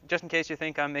in case you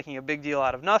think I'm making a big deal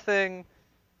out of nothing,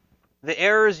 the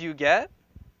errors you get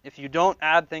if you don't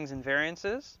add things in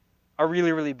variances are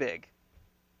really, really big.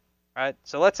 Right?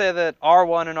 So let's say that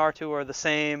R1 and R2 are the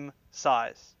same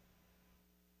size.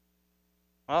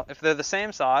 Well, if they're the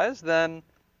same size, then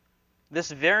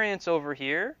this variance over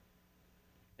here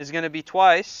is going to be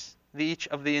twice each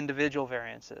of the individual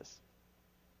variances.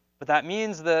 But that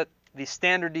means that the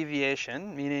standard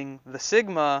deviation, meaning the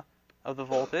sigma of the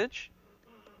voltage,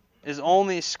 is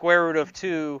only square root of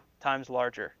 2 times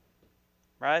larger,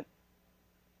 right?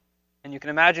 And you can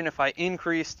imagine if I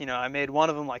increased, I made one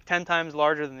of them like 10 times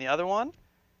larger than the other one,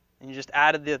 and you just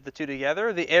added the two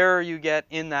together, the error you get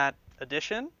in that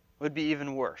addition would be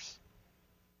even worse.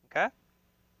 Okay?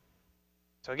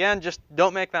 So again, just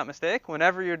don't make that mistake.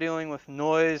 Whenever you're dealing with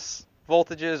noise,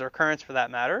 voltages, or currents for that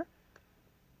matter,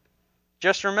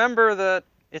 just remember that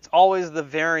it's always the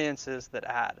variances that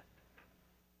add,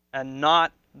 and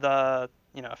not the,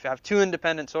 if you have two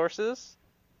independent sources,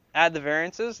 add the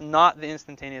variances, not the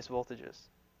instantaneous voltages.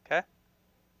 Okay?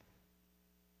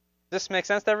 Does this make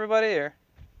sense to everybody, or?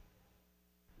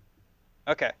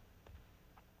 Okay.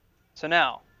 So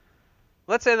now,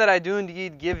 let's say that I do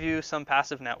indeed give you some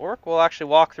passive network. We'll actually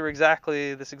walk through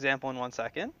exactly this example in 1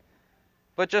 second.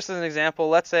 But just as an example,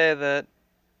 let's say that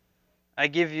I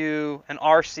give you an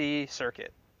RC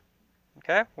circuit,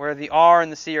 okay, where the R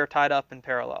and the C are tied up in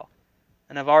parallel.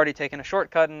 And I've already taken a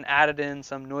shortcut and added in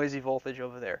some noisy voltage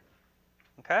over there.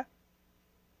 Okay?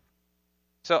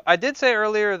 So I did say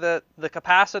earlier that the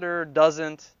capacitor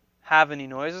doesn't have any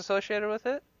noise associated with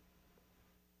it,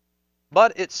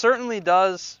 but it certainly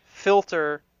does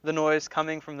filter the noise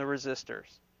coming from the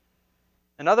resistors.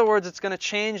 In other words, it's going to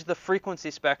change the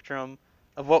frequency spectrum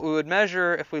of what we would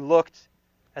measure if we looked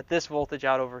at this voltage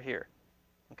out over here.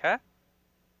 Okay?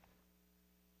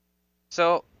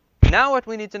 So now what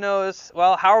we need to know is,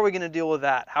 well, how are we going to deal with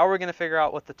that? How are we going to figure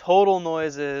out what the total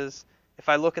noise is if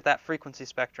I look at that frequency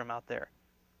spectrum out there?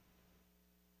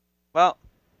 Well,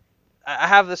 I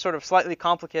have this sort of slightly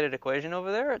complicated equation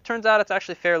over there. It turns out it's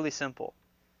actually fairly simple.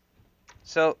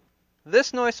 So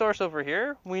this noise source over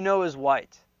here we know is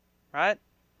white, right?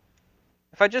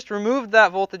 If I just removed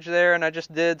that voltage there and I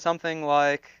just did something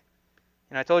like,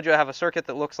 I told you I have a circuit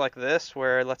that looks like this,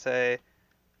 where let's say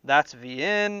that's V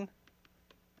in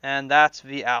and that's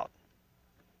V out.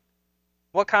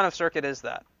 What kind of circuit is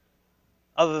that?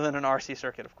 Other than an RC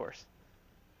circuit, of course.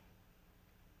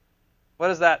 What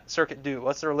does that circuit do?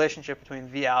 What's the relationship between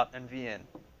V out and V in?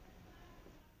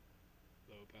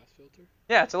 Low pass filter?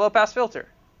 Yeah, it's a low pass filter,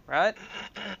 right?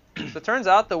 So it turns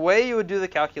out the way you would do the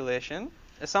calculation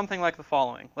is something like the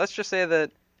following. Let's just say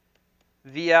that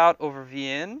V out over V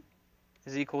in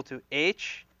is equal to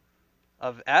H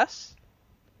of S.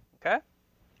 Okay?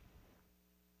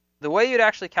 The way you'd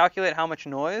actually calculate how much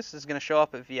noise is going to show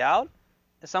up at V out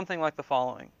is something like the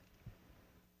following.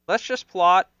 Let's just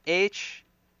plot H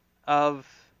of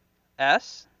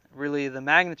S, really the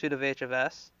magnitude of H of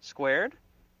S squared,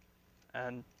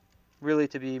 and really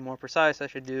to be more precise I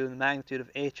should do the magnitude of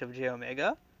H of j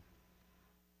omega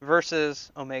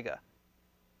versus omega.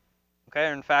 Okay,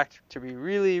 or in fact, to be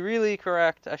really, really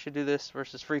correct, I should do this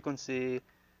versus frequency,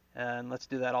 and let's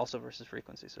do that also versus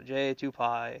frequency. So j 2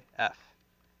 pi f.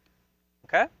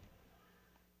 Okay?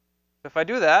 So if I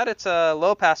do that, it's a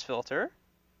low-pass filter,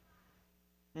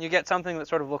 and you get something that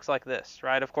sort of looks like this,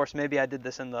 right? Of course, maybe I did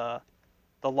this in the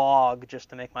log just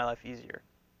to make my life easier.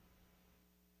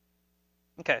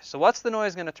 Okay, so what's the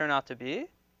noise going to turn out to be?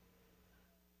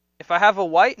 If I have a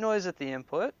white noise at the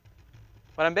input,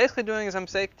 what I'm basically doing is I'm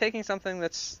taking something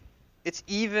it's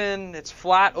even, it's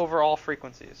flat over all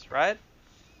frequencies, right?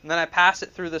 And then I pass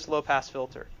it through this low-pass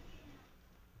filter.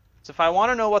 So if I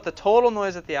want to know what the total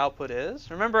noise at the output is,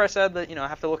 remember I said that, I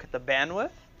have to look at the bandwidth?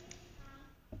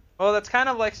 Well, that's kind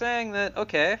of like saying that,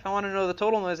 okay, if I want to know the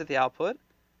total noise at the output,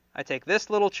 I take this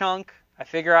little chunk, I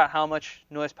figure out how much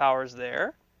noise power is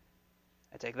there.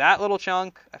 I take that little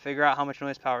chunk, I figure out how much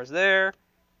noise power is there,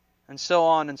 and so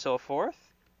on and so forth.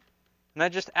 And I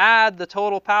just add the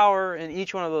total power in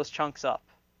each one of those chunks up.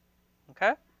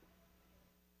 Okay?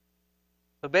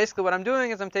 So basically what I'm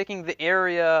doing is I'm taking the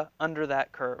area under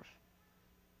that curve.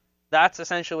 That's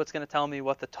essentially what's going to tell me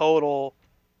what the total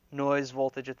noise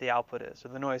voltage at the output is, or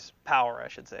the noise power, I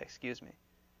should say, excuse me.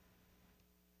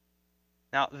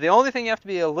 Now, the only thing you have to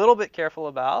be a little bit careful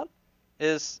about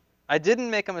is I didn't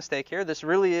make a mistake here. This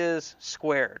really is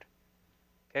squared.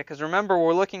 Okay, because remember,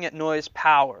 we're looking at noise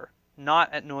power,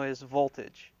 not at noise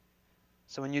voltage.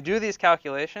 So when you do these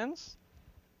calculations,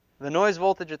 the noise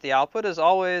voltage at the output is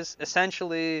always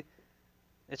essentially,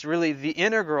 it's really the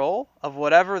integral of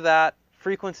whatever that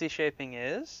frequency shaping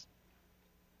is,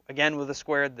 again with a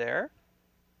squared there,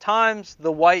 times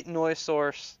the white noise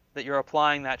source that you're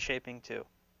applying that shaping to.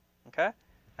 Okay?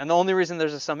 And the only reason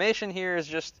there's a summation here is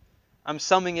just I'm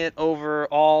summing it over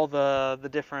all the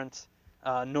different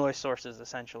noise sources,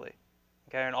 essentially,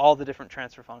 okay, and all the different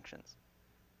transfer functions.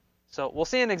 So we'll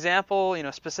see an example,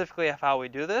 specifically of how we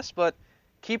do this, but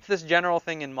keep this general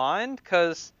thing in mind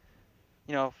because,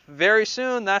 very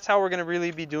soon that's how we're going to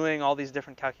really be doing all these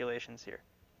different calculations here.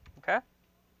 Okay?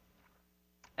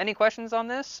 Any questions on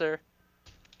this, or?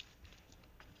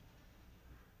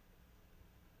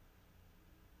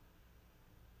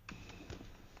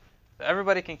 So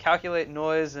everybody can calculate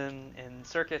noise in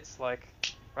circuits like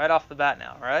right off the bat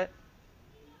now, right?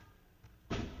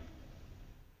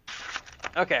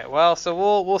 Okay, well,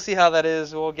 so we'll see how that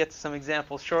is. We'll get to some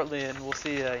examples shortly, and we'll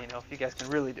see if you guys can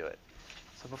really do it.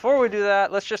 So before we do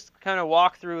that, let's just kind of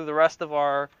walk through the rest of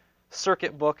our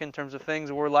circuit book in terms of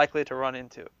things we're likely to run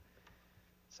into.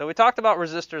 So we talked about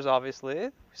resistors, obviously.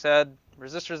 We said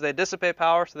resistors, they dissipate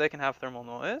power so they can have thermal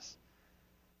noise.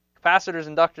 Capacitors,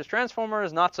 inductors,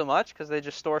 transformers, not so much because they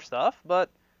just store stuff. But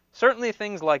certainly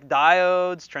things like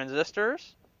diodes,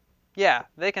 transistors, yeah,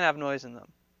 they can have noise in them.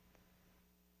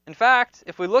 In fact,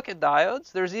 if we look at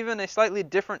diodes, there's even a slightly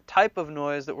different type of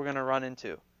noise that we're going to run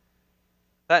into.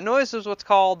 That noise is what's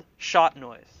called shot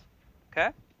noise. Okay?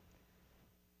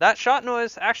 That shot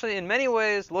noise actually in many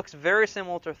ways looks very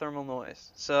similar to thermal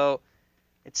noise. So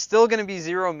it's still going to be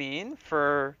zero mean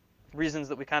for reasons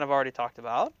that we kind of already talked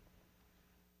about.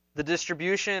 The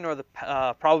distribution or the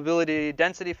probability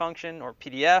density function, or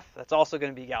PDF, that's also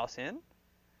going to be Gaussian.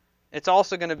 It's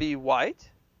also going to be white.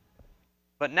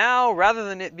 But now, rather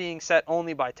than it being set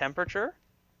only by temperature,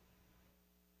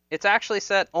 it's actually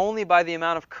set only by the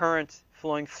amount of current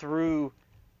flowing through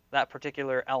that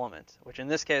particular element, which in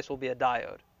this case will be a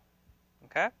diode.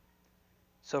 Okay?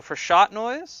 So for shot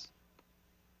noise,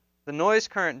 the noise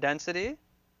current density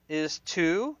is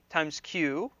 2 times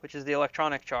Q, which is the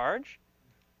electronic charge,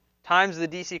 times the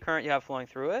DC current you have flowing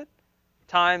through it,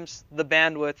 times the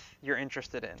bandwidth you're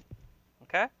interested in.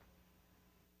 Okay?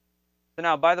 So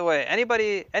now, by the way,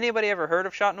 anybody ever heard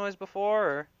of shot noise before?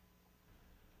 Or?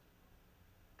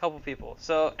 A couple people.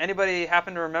 So anybody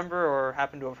happen to remember or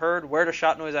happen to have heard where does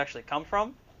shot noise actually come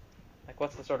from? Like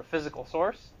what's the sort of physical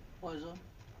source? Poisson.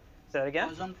 Say that again?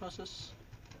 Poisson process.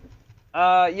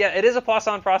 Yeah, it is a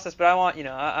Poisson process, but I want,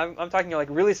 I'm talking like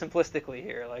really simplistically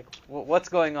here. Like what's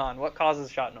going on? What causes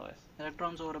shot noise?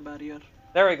 Electrons over a barrier.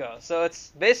 There we go. So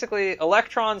it's basically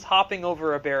electrons hopping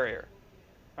over a barrier.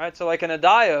 Right? So like in a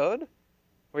diode,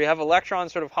 where you have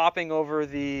electrons sort of hopping over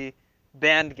the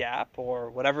band gap, or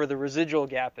whatever the residual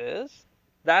gap is,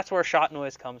 that's where shot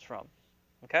noise comes from.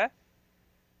 Okay?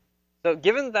 So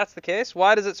given that that's the case,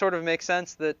 why does it sort of make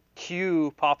sense that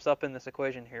Q pops up in this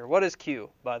equation here? What is Q,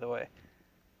 by the way?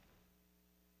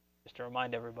 Just to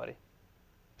remind everybody.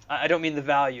 I don't mean the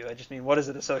value, I just mean what is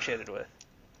it associated with?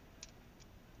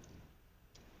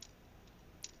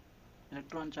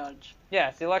 Electron charge. Yeah,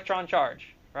 it's the electron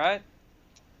charge, right?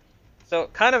 So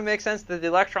it kind of makes sense that the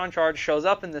electron charge shows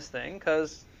up in this thing,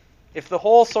 because if the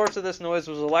whole source of this noise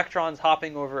was electrons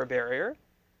hopping over a barrier,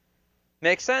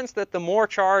 makes sense that the more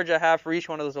charge I have for each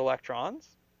one of those electrons,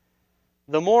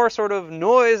 the more sort of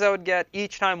noise I would get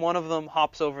each time one of them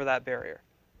hops over that barrier,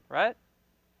 right?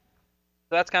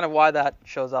 So that's kind of why that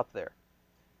shows up there.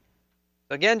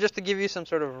 So again, just to give you some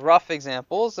sort of rough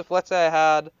examples, if let's say I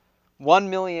had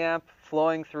 1 milliamp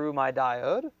flowing through my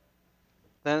diode,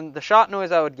 then the shot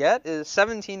noise I would get is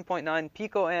 17.9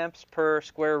 picoamps per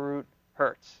square root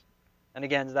hertz. And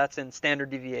again, that's in standard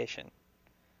deviation.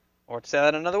 Or to say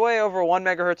that another way, over 1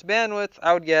 megahertz bandwidth,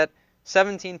 I would get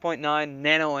 17.9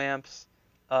 nanoamps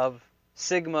of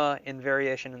sigma in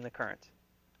variation in the current.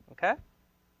 Okay?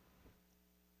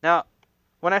 Now,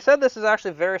 when I said this is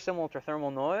actually very similar to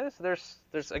thermal noise,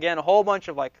 there's again a whole bunch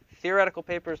of like theoretical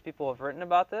papers people have written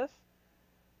about this.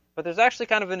 But there's actually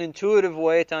kind of an intuitive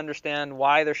way to understand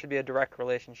why there should be a direct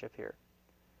relationship here.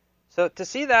 So to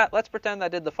see that, let's pretend I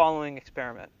did the following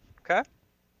experiment. Okay?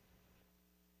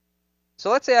 So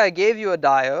let's say I gave you a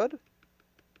diode,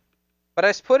 but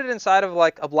I put it inside of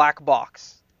like a black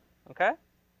box. Okay?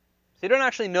 So you don't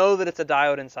actually know that it's a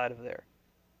diode inside of there.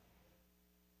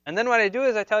 And then what I do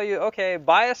is I tell you, okay,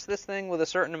 bias this thing with a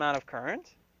certain amount of current,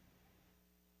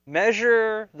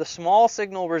 measure the small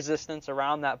signal resistance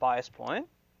around that bias point.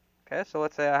 Okay, so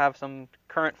let's say I have some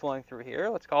current flowing through here.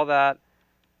 Let's call that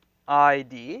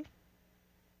ID.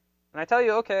 And I tell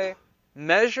you, okay,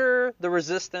 measure the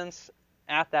resistance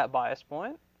at that bias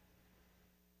point.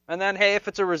 And then, hey, if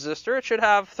it's a resistor, it should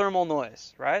have thermal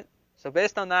noise, right? So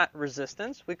based on that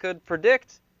resistance, we could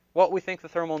predict what we think the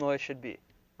thermal noise should be,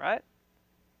 right?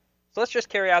 So let's just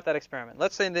carry out that experiment.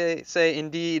 Let's say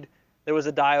indeed there was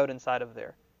a diode inside of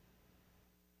there.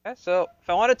 Okay, so if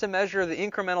I wanted to measure the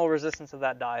incremental resistance of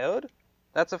that diode,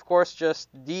 that's of course just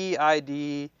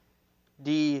dID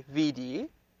dVd.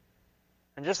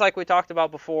 And just like we talked about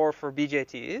before for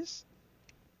BJTs,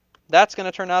 that's going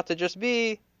to turn out to just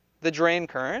be the drain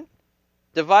current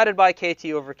divided by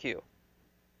kT over Q,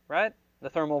 right?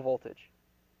 The thermal voltage.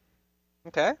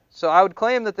 Okay, so I would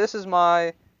claim that this is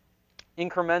my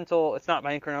incremental, it's not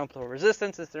my incremental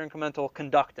resistance, it's the incremental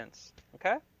conductance,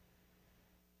 okay?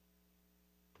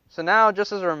 So now,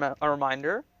 just as a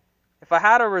reminder, if I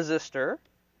had a resistor,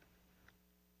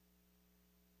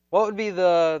 what would be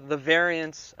the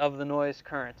variance of the noise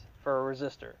current for a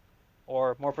resistor?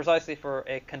 Or more precisely, for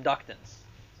a conductance.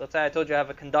 So let's say I told you I have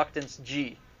a conductance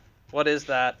G. What is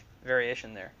that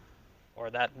variation there, or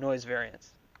that noise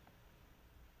variance.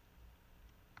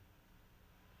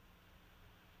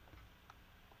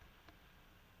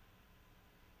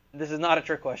 This is not a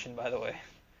trick question, by the way.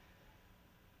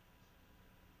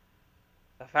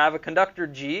 If I have a conductor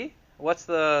G, what's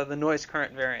the noise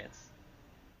current variance?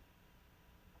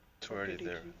 It's already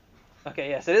there. Okay,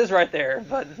 yes, it is right there,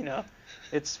 but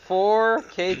it's 4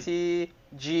 kT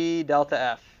G delta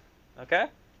F. Okay?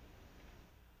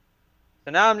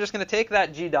 So now I'm just going to take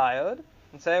that G diode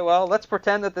and say, well, let's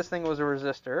pretend that this thing was a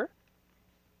resistor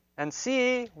and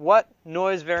see what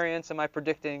noise variance am I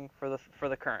predicting for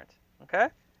the current. Okay?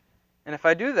 And if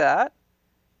I do that,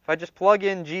 if I just plug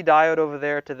in G diode over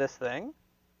there to this thing,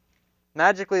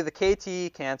 magically the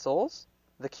KT cancels,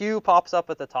 the Q pops up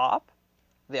at the top,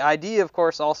 the ID, of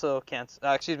course, also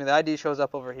the ID shows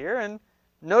up over here, and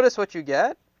notice what you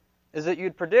get is that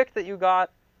you'd predict that you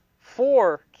got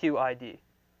 4 QID.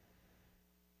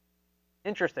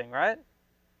 Interesting, right?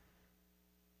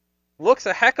 Looks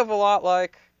a heck of a lot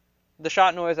like the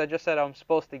shot noise I just said I'm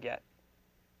supposed to get.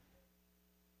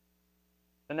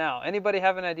 So now, anybody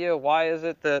have an idea why is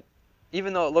it that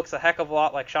even though it looks a heck of a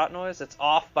lot like shot noise, it's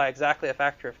off by exactly a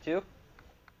factor of 2?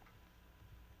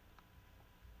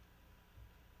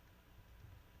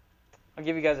 I'll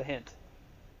give you guys a hint.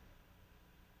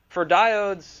 For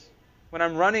diodes, when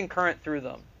I'm running current through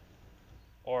them,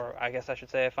 or I guess I should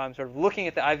say if I'm sort of looking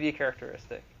at the IV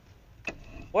characteristic,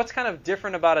 what's kind of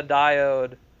different about a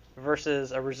diode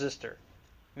versus a resistor?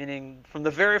 Meaning, from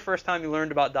the very first time you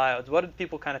learned about diodes, what did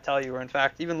people kind of tell you? Or in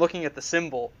fact, even looking at the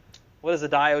symbol, what is a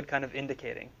diode kind of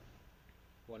indicating?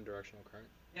 One directional current.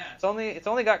 Yeah, it's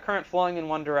only got current flowing in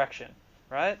one direction,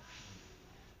 right?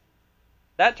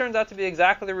 That turns out to be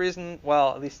exactly the reason,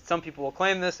 well, at least some people will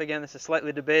claim this. Again, this is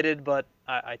slightly debated, but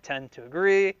I tend to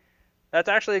agree. That's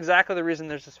actually exactly the reason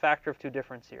there's this factor of 2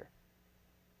 difference here.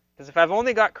 Because if I've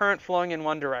only got current flowing in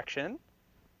one direction,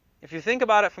 if you think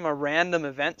about it from a random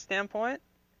event standpoint,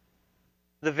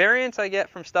 the variance I get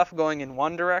from stuff going in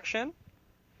one direction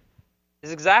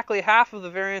is exactly half of the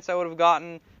variance I would have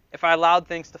gotten if I allowed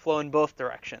things to flow in both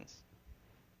directions.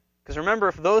 Because remember,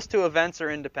 if those two events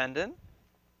are independent,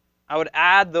 I would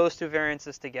add those two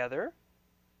variances together,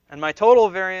 and my total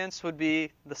variance would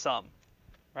be the sum,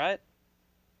 right?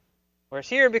 Whereas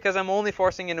here, because I'm only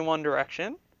forcing it in one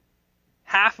direction,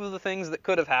 half of the things that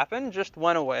could have happened just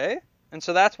went away, and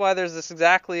so that's why there's this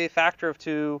exactly factor of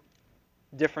 2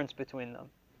 difference between them.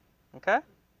 Okay? Does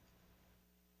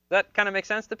that kind of make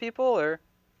sense to people, or?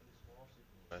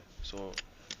 So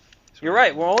You're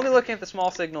right. We're only looking at the small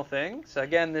signal thing. So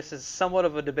again, this is somewhat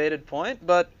of a debated point,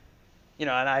 but and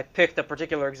I picked a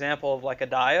particular example of like a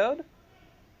diode.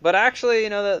 But actually,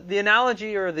 the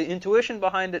analogy or the intuition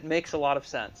behind it makes a lot of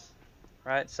sense,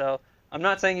 right? So I'm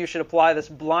not saying you should apply this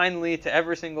blindly to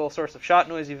every single source of shot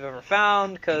noise you've ever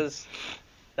found, because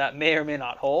that may or may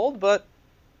not hold, but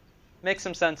makes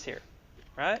some sense here,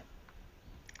 right?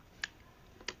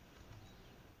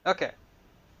 Okay.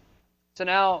 So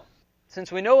now,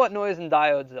 since we know what noise in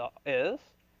diodes is,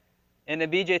 in a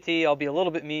BJT, I'll be a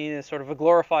little bit mean, as sort of a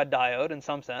glorified diode in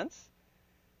some sense.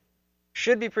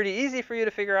 Should be pretty easy for you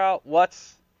to figure out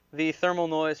what's the thermal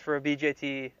noise for a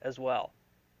BJT as well.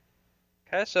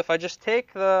 Okay, so if I just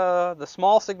take the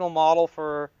small signal model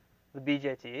for the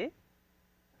BJT, and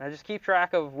I just keep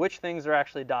track of which things are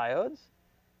actually diodes,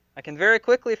 I can very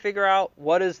quickly figure out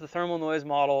what is the thermal noise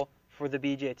model for the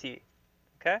BJT.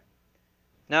 Okay?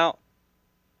 Now,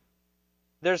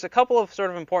 there's a couple of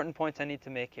sort of important points I need to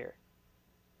make here.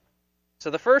 So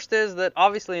the first is that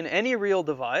obviously in any real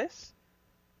device,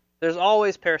 there's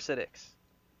always parasitics.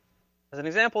 As an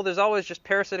example, there's always just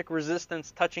parasitic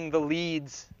resistance touching the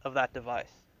leads of that device.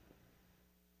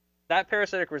 That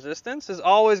parasitic resistance is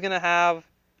always going to have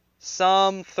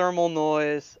some thermal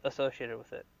noise associated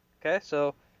with it. Okay,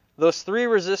 so those 3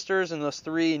 resistors and those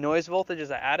 3 noise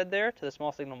voltages I added there to the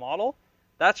small signal model,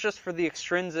 that's just for the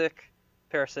extrinsic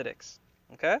parasitics.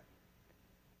 Okay?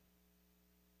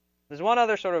 There's one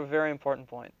other sort of very important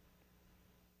point.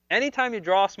 Anytime you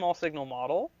draw a small signal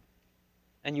model,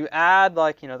 and you add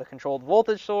the controlled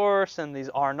voltage source and these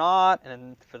R0,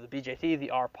 and for the BJT, the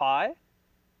R pi,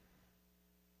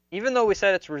 even though we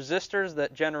said it's resistors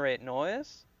that generate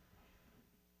noise,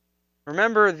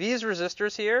 remember these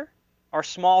resistors here are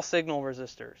small signal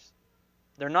resistors.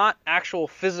 They're not actual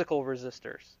physical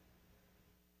resistors.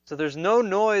 So there's no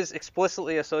noise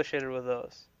explicitly associated with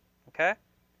those. Okay?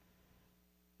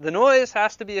 The noise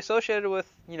has to be associated with,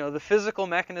 the physical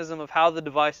mechanism of how the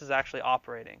device is actually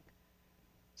operating.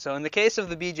 So in the case of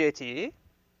the BJT,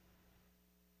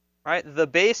 right, the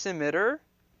base emitter,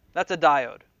 that's a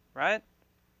diode, right?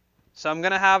 So I'm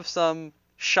going to have some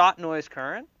shot noise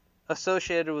current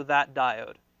associated with that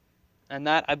diode. And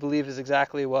that, I believe, is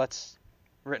exactly what's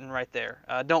written right there.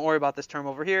 Don't worry about this term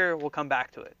over here. We'll come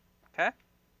back to it. Okay?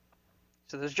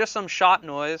 So there's just some shot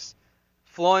noise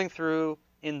flowing through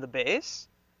in the base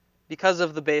because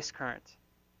of the base current.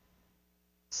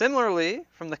 Similarly,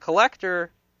 from the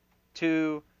collector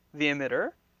to the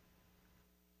emitter,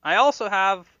 I also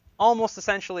have almost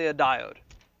essentially a diode.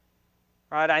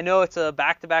 Right? I know it's a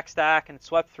back-to-back stack and it's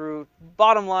swept through.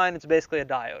 Bottom line, it's basically a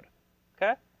diode.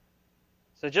 Okay?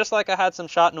 So just like I had some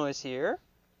shot noise here,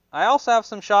 I also have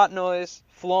some shot noise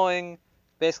flowing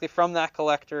basically from that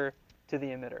collector to the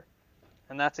emitter.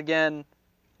 And that's, again,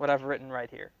 what I've written right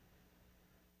here.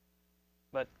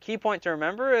 But key point to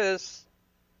remember is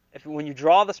when you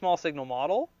draw the small signal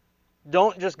model,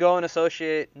 don't just go and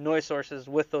associate noise sources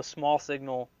with those small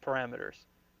signal parameters,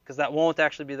 because that won't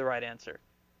actually be the right answer.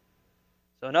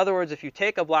 So in other words, if you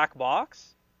take a black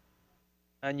box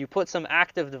and you put some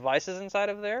active devices inside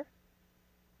of there,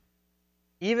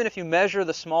 even if you measure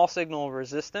the small signal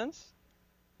resistance,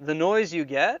 the noise you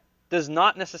get does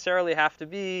not necessarily have to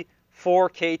be 4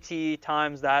 kT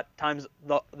times that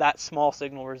small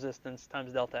signal resistance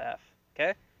times delta F.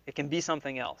 Okay? It can be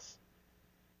something else.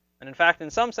 And in fact, in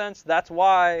some sense, that's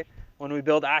why when we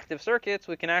build active circuits,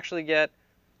 we can actually get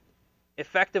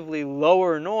effectively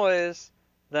lower noise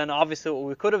than obviously what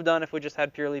we could have done if we just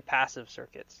had purely passive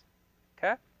circuits.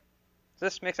 Okay? Does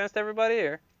this make sense to everybody?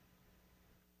 Or?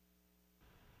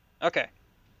 Okay.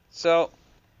 So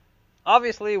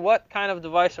obviously, what kind of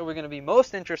device are we going to be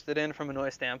most interested in from a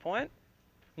noise standpoint?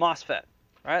 MOSFET.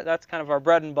 Right? That's kind of our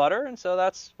bread and butter, and so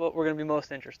that's what we're going to be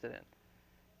most interested in.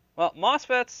 Well,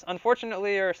 MOSFETs,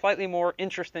 unfortunately, are slightly more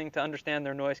interesting to understand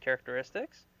their noise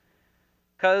characteristics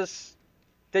because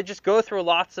they just go through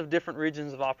lots of different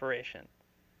regions of operation.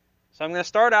 So I'm going to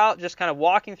start out just kind of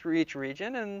walking through each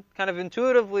region and kind of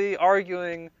intuitively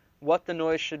arguing what the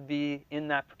noise should be in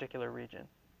that particular region.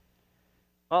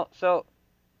 Well, so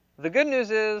the good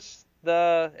news is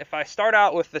if I start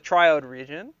out with the triode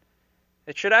region,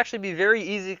 it should actually be very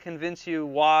easy to convince you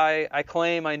why I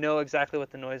claim I know exactly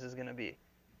what the noise is going to be.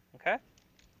 Okay?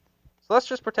 So let's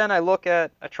just pretend I look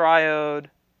at a triode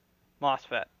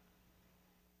MOSFET,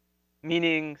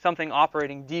 meaning something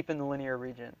operating deep in the linear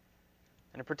region.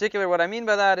 And in particular, what I mean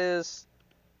by that is,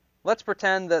 let's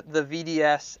pretend that the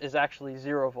VDS is actually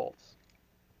 0 volts.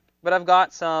 But I've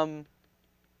got some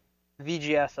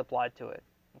VGS applied to it.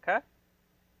 Okay?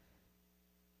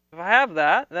 If I have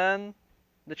that, then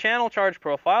the channel charge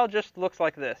profile just looks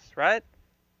like this, right?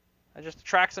 I just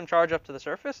attract some charge up to the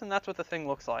surface, and that's what the thing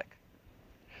looks like.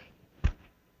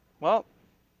 Well,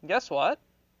 guess what?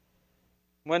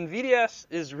 When VDS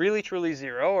is really truly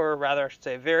 0, or rather I should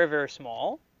say very, very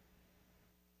small,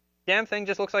 damn thing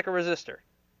just looks like a resistor,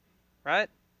 right?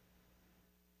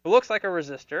 If it looks like a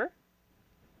resistor,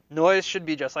 noise should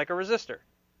be just like a resistor.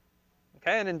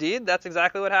 Okay, and indeed, that's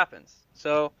exactly what happens.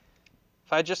 So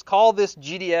if I just call this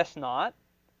GDS naught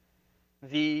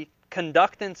the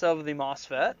conductance of the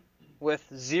MOSFET with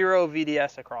 0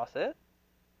 VDS across it,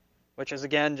 which is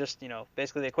again just,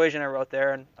 basically the equation I wrote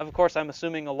there. And of course, I'm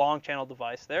assuming a long channel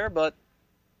device there, but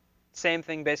same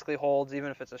thing basically holds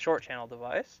even if it's a short channel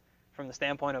device from the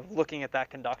standpoint of looking at that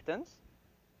conductance.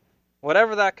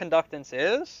 Whatever that conductance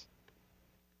is,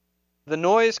 the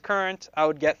noise current I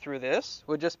would get through this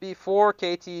would just be 4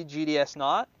 kT GDS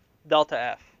naught delta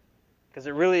F, because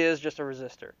it really is just a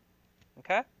resistor.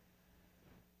 Okay?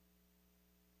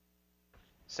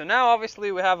 So now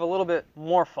obviously we have a little bit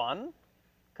more fun,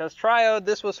 because triode,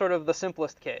 this was sort of the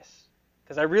simplest case,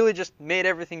 because I really just made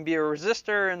everything be a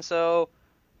resistor, and so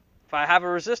if I have a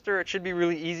resistor, it should be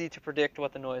really easy to predict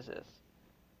what the noise is.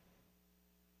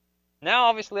 Now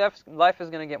obviously life is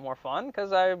going to get more fun,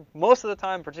 because most of the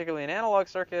time, particularly in analog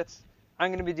circuits, I'm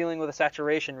going to be dealing with a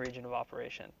saturation region of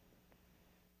operation.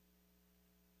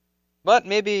 But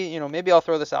maybe I'll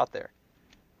throw this out there.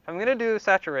 If I'm going to do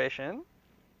saturation,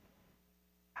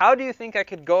 how do you think I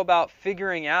could go about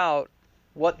figuring out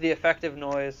what the effective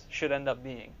noise should end up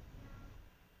being?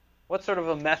 What sort of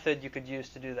a method you could use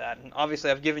to do that? And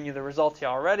obviously I've given you the results here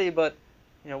already, but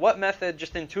what method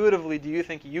just intuitively do you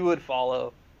think you would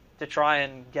follow to try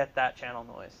and get that channel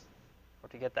noise, or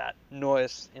to get that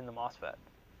noise in the MOSFET?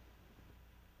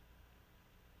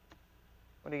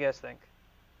 What do you guys think?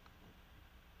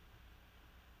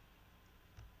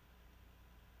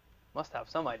 Must have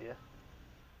some idea.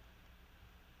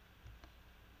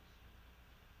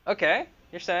 Okay,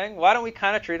 you're saying, why don't we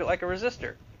kind of treat it like a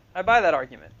resistor? I buy that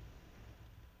argument.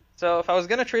 So if I was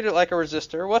going to treat it like a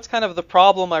resistor, what's kind of the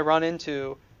problem I run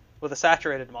into with a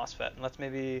saturated MOSFET?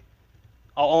 And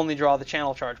I'll only draw the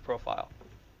channel charge profile.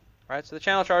 right? So the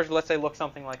channel charge, let's say, looks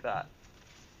something like that.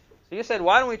 So you said,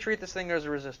 why don't we treat this thing as a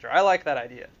resistor? I like that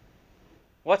idea.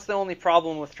 What's the only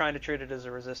problem with trying to treat it as a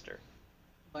resistor?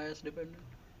 Bias dependent.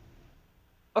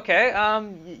 Okay,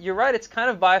 you're right. It's kind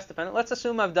of bias dependent. Let's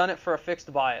assume I've done it for a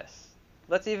fixed bias.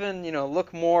 Let's even,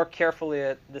 look more carefully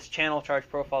at this channel charge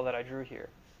profile that I drew here.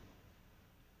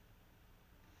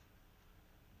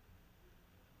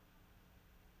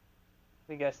 What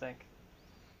do you guys think?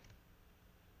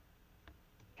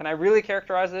 Can I really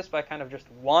characterize this by kind of just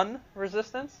one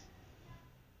resistance?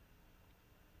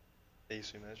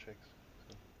 Asymmetric.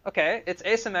 Okay, it's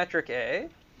asymmetric A.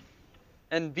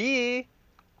 And B,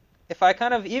 if I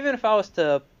even if I was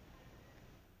to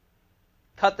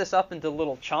cut this up into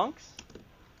little chunks,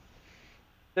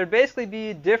 there'd basically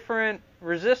be different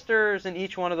resistors in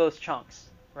each one of those chunks,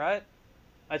 right?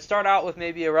 I'd start out with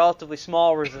maybe a relatively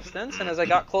small resistance, and as I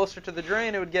got closer to the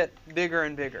drain, it would get bigger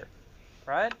and bigger,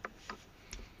 right?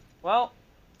 Well,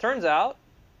 turns out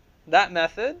that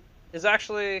method is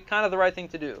actually kind of the right thing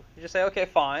to do. You just say, okay,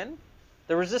 fine.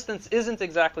 The resistance isn't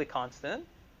exactly constant,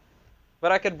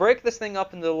 but I could break this thing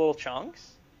up into little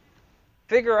chunks,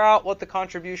 figure out what the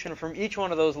contribution from each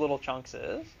one of those little chunks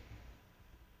is,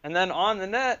 and then on the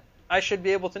net, I should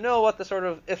be able to know what the sort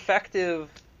of effective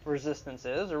resistance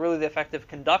is, or really the effective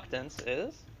conductance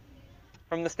is,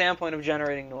 from the standpoint of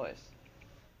generating noise.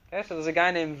 Okay, so there's a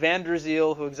guy named Van der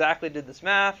Zeel who exactly did this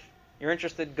math. You're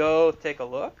interested, go take a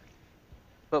look.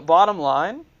 But bottom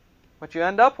line, what you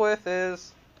end up with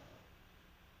is,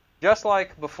 just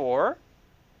like before,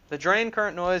 the drain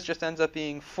current noise just ends up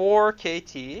being 4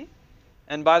 kT.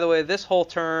 And by the way, this whole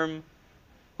term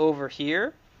over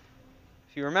here,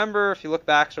 if you remember, if you look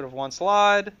back sort of one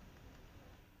slide,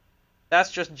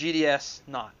 that's just GDS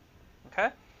naught. Okay?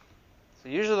 So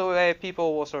usually the way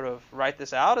people will sort of write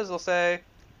this out is they'll say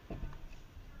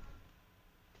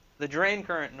the drain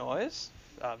current noise,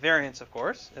 variance of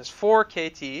course, is 4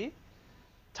 kT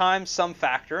times some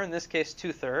factor, in this case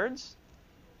 2/3,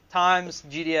 times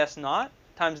GDS naught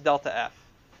times delta F.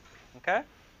 Okay?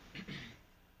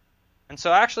 And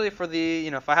so actually for the,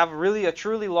 if I have a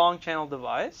truly long channel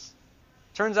device,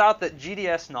 turns out that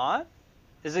GDS naught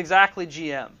is exactly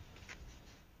GM.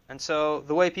 And so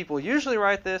the way people usually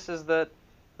write this is that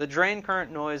the drain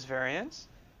current noise variance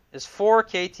is 4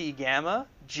 kT gamma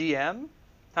GM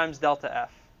times delta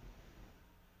F.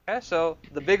 Okay, so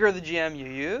the bigger the GM you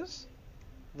use,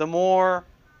 the more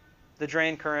the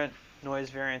drain current noise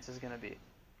variance is going to be.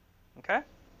 Okay?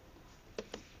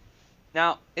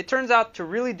 Now, it turns out to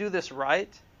really do this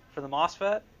right for the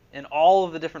MOSFET in all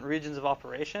of the different regions of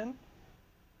operation,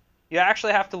 you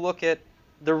actually have to look at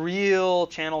the real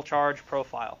channel charge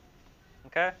profile.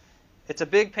 Okay? It's a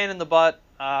big pain in the butt.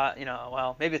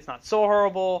 Well, maybe it's not so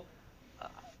horrible.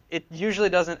 It usually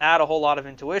doesn't add a whole lot of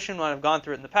intuition when I've gone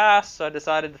through it in the past, so I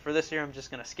decided for this year I'm just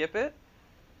going to skip it.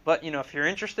 But, if you're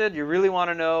interested, you really want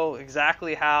to know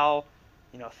exactly how,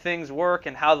 things work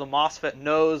and how the MOSFET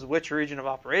knows which region of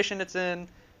operation it's in,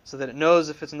 so that it knows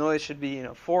if its noise should be,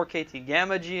 4 kT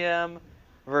gamma GM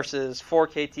versus 4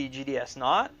 kT GDS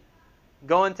naught.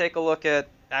 Go and take a look at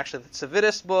actually the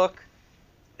Civitas book.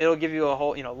 It'll give you a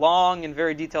whole, long and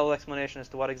very detailed explanation as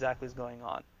to what exactly is going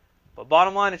on. But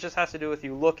bottom line, it just has to do with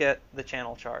you look at the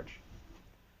channel charge.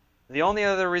 The only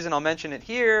other reason I'll mention it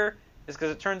here is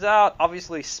because it turns out,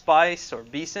 obviously, SPICE or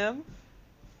BSIM,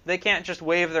 they can't just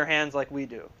wave their hands like we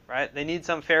do, right? They need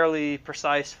some fairly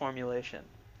precise formulation.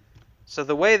 So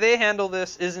the way they handle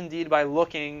this is indeed by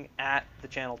looking at the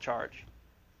channel charge.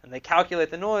 And they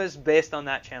calculate the noise based on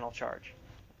that channel charge.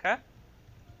 Okay?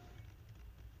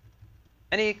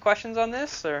 Any questions on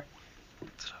this? Or?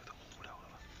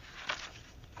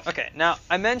 Okay, now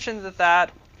I mentioned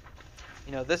that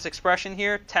this expression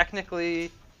here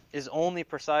technically is only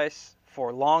precise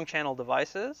for long channel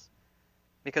devices,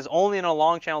 because only in a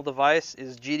long channel device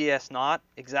is GDS naught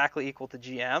exactly equal to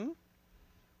GM.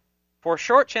 For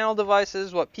short channel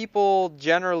devices, what people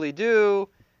generally do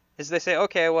is they say,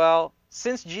 okay, well,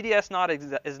 since GDS naught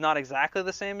is not exactly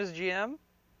the same as GM,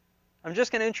 I'm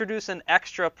just going to introduce an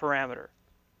extra parameter.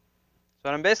 So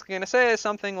what I'm basically going to say is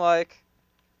something like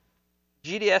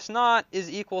GDS naught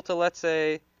is equal to, let's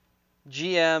say,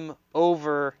 GM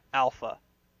over alpha.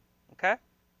 Okay?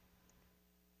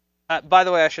 By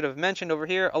the way, I should have mentioned over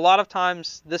here, a lot of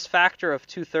times this factor of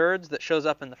 2/3 that shows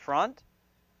up in the front,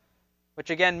 which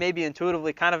again maybe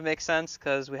intuitively kind of makes sense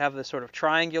because we have this sort of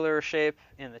triangular shape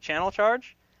in the channel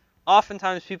charge,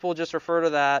 oftentimes people just refer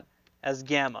to that as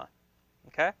gamma.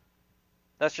 Okay?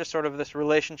 That's just sort of this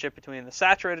relationship between the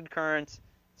saturated current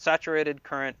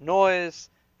noise,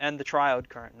 and the triode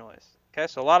current noise. Okay,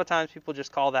 so a lot of times people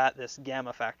just call that this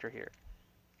gamma factor here.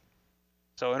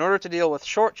 So in order to deal with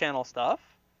short channel stuff,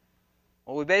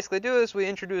 what we basically do is we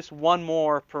introduce one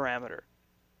more parameter.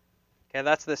 Okay,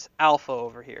 that's this alpha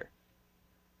over here.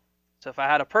 So if I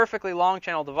had a perfectly long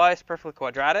channel device, perfectly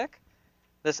quadratic,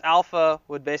 this alpha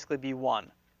would basically be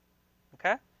 1.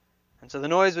 Okay? And so the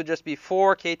noise would just be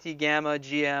 4 kT gamma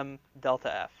GM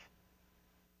delta F.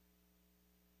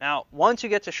 Now, once you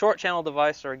get to short channel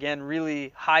device, or again,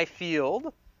 really high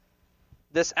field,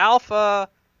 this alpha,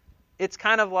 it's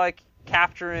kind of like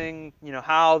capturing,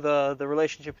 how the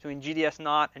relationship between GDS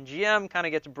naught and GM kind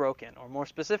of gets broken, or more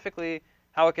specifically,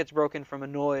 how it gets broken from a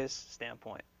noise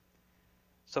standpoint.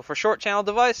 So for short channel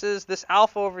devices, this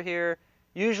alpha over here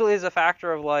usually is a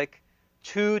factor of like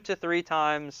 2 to 3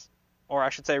 times, or I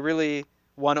should say really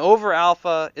 1 over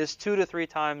alpha is 2 to 3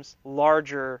 times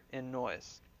larger in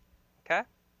noise. Okay?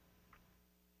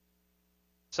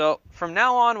 So from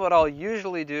now on, what I'll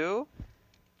usually do,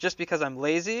 just because I'm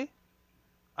lazy,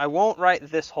 I won't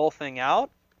write this whole thing out.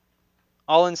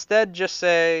 I'll instead just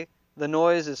say the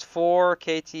noise is 4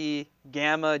 kT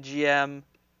gamma GM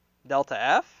delta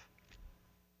F.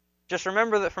 Just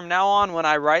remember that from now on, when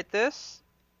I write this,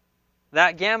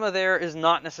 that gamma there is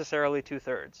not necessarily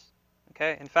 2/3.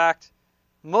 Okay? In fact,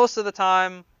 most of the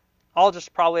time, I'll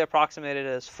just probably approximate it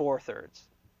as 4/3.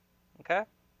 Okay?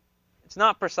 It's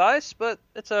not precise, but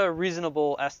it's a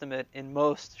reasonable estimate in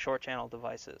most short channel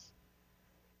devices.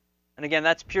 And again,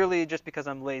 that's purely just because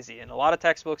I'm lazy. In a lot of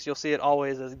textbooks, you'll see it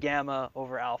always as gamma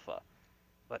over alpha.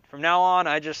 But from now on,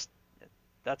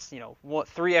 that's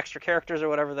 3 extra characters or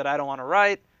whatever that I don't want to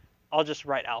write. I'll just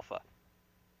write alpha.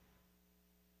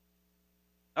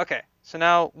 Okay, so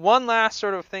now one last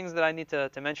sort of things that I need to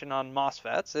mention on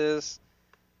MOSFETs is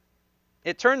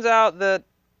it turns out that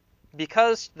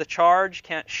because the charge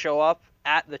can't show up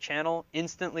at the channel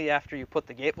instantly after you put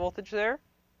the gate voltage there,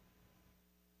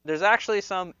 there's actually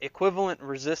some equivalent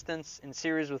resistance in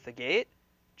series with the gate,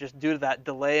 just due to that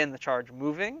delay in the charge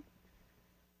moving.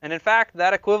 And in fact,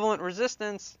 that equivalent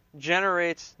resistance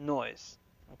generates noise.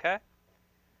 Okay?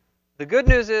 The good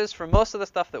news is, for most of the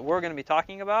stuff that we're going to be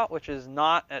talking about, which is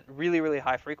not at really, really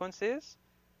high frequencies,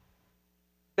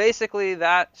 basically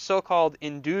that so-called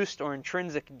induced or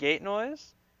intrinsic gate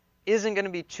noise isn't going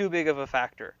to be too big of a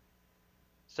factor.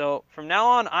 So from now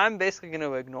on, I'm basically going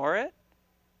to ignore it,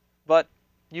 but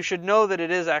you should know that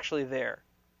it is actually there.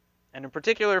 And in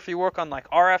particular, if you work on like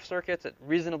RF circuits at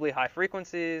reasonably high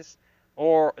frequencies,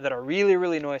 or that are really,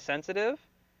 really noise sensitive,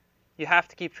 you have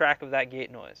to keep track of that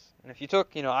gate noise. And if you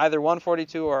took, either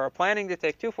 142 or are planning to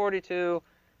take 242,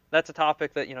 that's a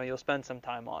topic that, you'll spend some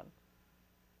time on.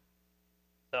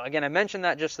 So again, I mentioned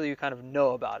that just so you kind of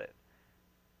know about it.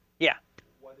 Yeah?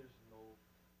 Why there's no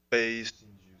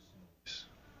bass-induced noise?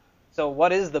 So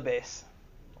what is the bass?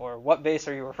 Or what bass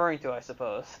are you referring to, I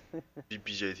suppose?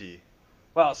 BJT.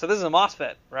 Well, so this is a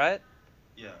MOSFET, right?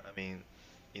 Yeah, I mean,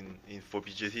 for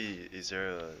BJT, is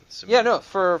there a similar... Yeah, no,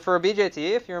 for a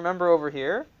BJT, if you remember over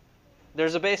here,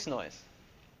 there's a bass noise,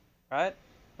 right?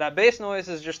 That bass noise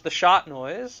is just the shot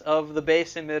noise of the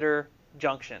bass emitter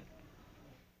junction.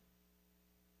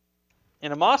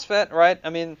 In a MOSFET, right,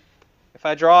 I mean, if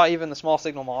I draw even the small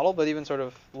signal model, but even sort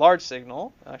of large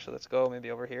signal, actually let's go maybe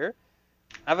over here,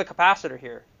 I have a capacitor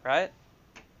here, right?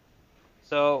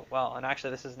 So, well, and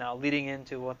actually this is now leading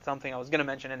into something I was going to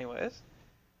mention anyways.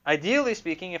 Ideally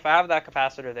speaking, if I have that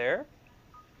capacitor there,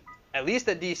 at least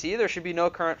at DC, there should be no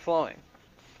current flowing,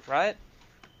 right?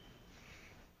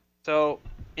 So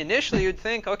initially you'd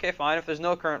think, okay, fine, if there's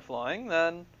no current flowing,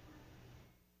 then,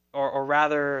 or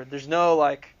rather, there's no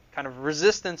like kind of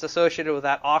resistance associated with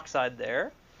that oxide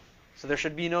there, so there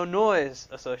should be no noise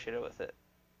associated with it,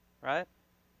 right?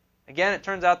 Again, it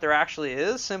turns out there actually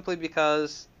is, simply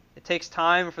because it takes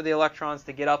time for the electrons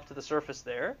to get up to the surface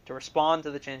there to respond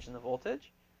to the change in the voltage.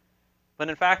 But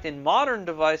in fact, in modern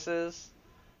devices,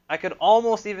 I could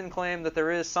almost even claim that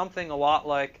there is something a lot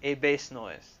like a bass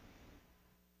noise.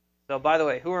 So by the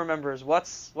way, who remembers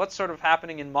what's sort of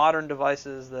happening in modern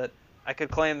devices that I could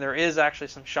claim there is actually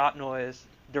some shot noise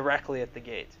directly at the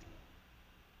gate?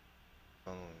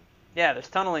 Tunneling. Yeah, there's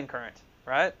tunneling current,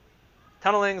 right?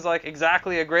 Tunneling's like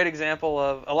exactly a great example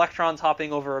of electrons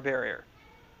hopping over a barrier.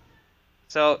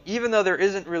 So even though there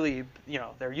isn't really,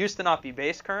 there used to not be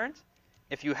base current,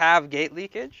 if you have gate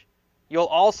leakage, you'll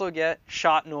also get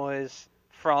shot noise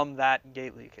from that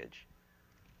gate leakage.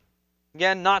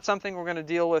 Again, not something we're going to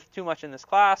deal with too much in this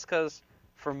class, because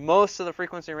for most of the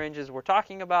frequency ranges we're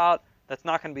talking about, that's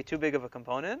not going to be too big of a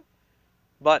component.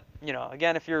 But,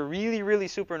 again, if you're really, really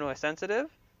super noise sensitive,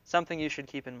 something you should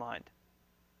keep in mind.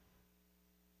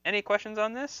 Any questions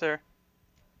on this, or?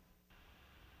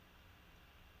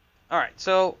 All right,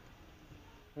 so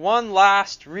one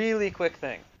last really quick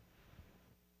thing.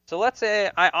 So let's say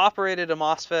I operated a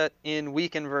MOSFET in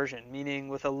weak inversion, meaning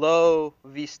with a low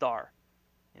V star.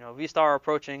 V star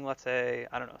approaching, let's say,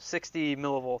 I don't know, 60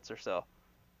 millivolts or so.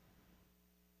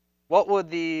 What would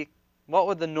the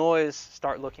noise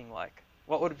start looking like?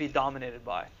 What would it be dominated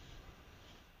by?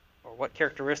 Or what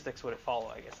characteristics would it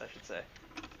follow, I guess I should say.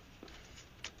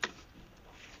 What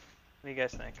do you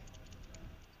guys think?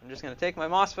 I'm just going to take my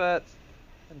MOSFET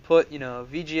and put,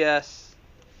 VGS,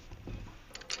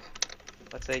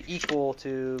 let's say, equal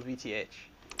to VTH.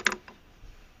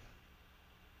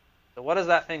 So what does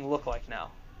that thing look like now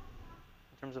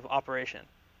in terms of operation?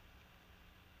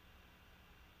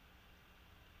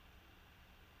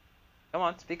 Come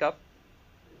on, speak up.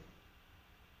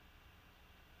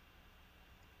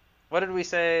 What did we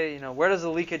say? Where does the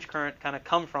leakage current kind of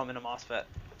come from in a MOSFET?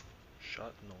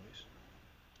 Shot noise.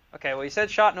 Okay, well, you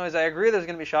said shot noise. I agree there's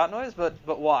going to be shot noise, but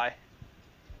why?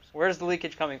 Where's the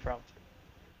leakage coming from?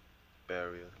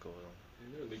 Barrier going on.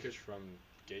 Isn't there leakage from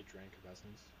gate drain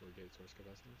capacitance or gate source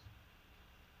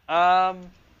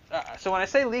capacitance? So when I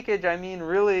say leakage, I mean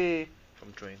really,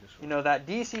 From drain as well. that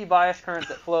DC bias current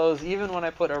that flows even when I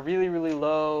put a really, really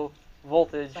low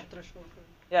voltage. Sub-threshold current.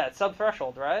 Yeah, it's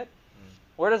subthreshold, right?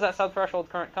 Where does that subthreshold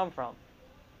current come from?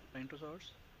 Drain to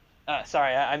source.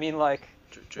 Sorry, I mean like,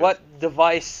 Drain. what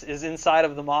device is inside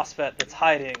of the MOSFET that's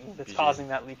hiding, that's BJ causing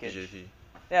that leakage? BJT.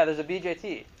 Yeah, there's a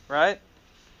BJT, right?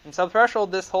 In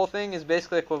subthreshold, this whole thing is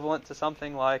basically equivalent to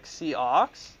something like C aux,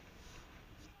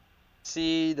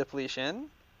 C depletion.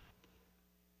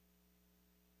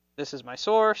 This is my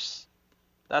source.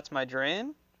 That's my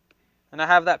drain. And I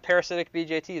have that parasitic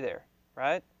BJT there,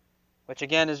 right? Which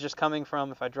again is just coming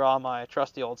from, if I draw my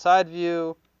trusty old side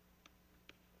view,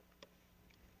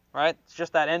 right? It's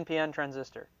just that NPN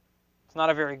transistor. It's not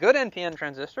a very good NPN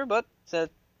transistor, but it's a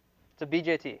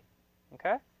BJT,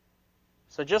 okay?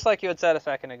 So just like you had said a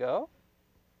second ago,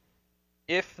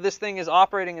 if this thing is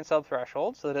operating in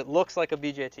subthreshold so that it looks like a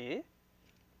BJT,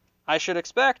 I should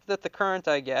expect that the current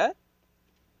I get,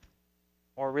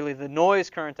 or really the noise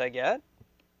current I get,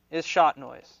 is shot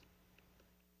noise,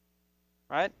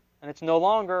 right? And it's no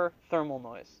longer thermal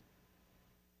noise,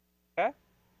 okay?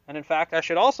 And in fact, I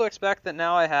should also expect that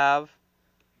now I have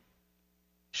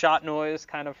shot noise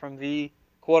kind of from the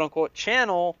quote-unquote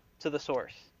channel to the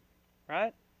source,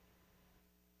 right?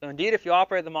 So indeed, if you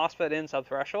operate the MOSFET in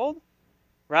subthreshold,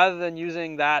 rather than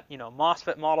using that,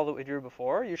 MOSFET model that we drew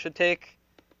before, you should take,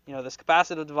 this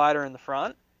capacitive divider in the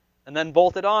front and then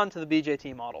bolt it on to the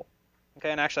BJT model. Okay,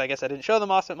 and actually, I guess I didn't show the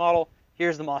MOSFET model.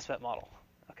 Here's the MOSFET model,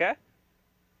 okay?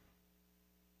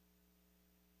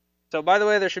 So by the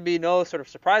way, there should be no sort of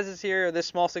surprises here. This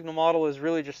small signal model is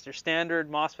really just your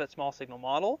standard MOSFET small signal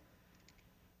model.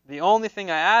 The only thing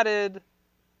I added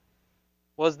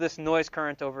was this noise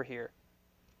current over here,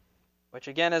 which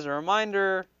again, as a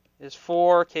reminder, is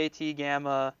 4 kT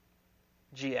gamma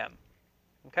GM,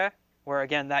 okay? Where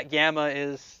again, that gamma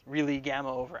is really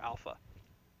gamma over alpha.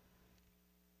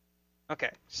 Okay,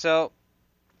 so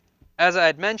as I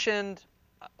had mentioned,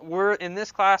 in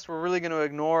this class, we're really going to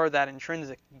ignore that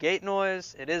intrinsic gate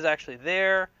noise. It is actually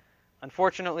there.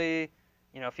 Unfortunately,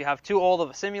 if you have too old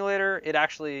of a simulator, it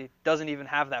actually doesn't even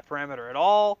have that parameter at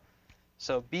all.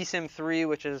 So BSIM3,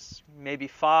 which is maybe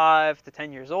 5 to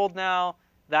 10 years old now,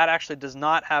 that actually does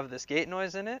not have this gate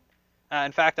noise in it.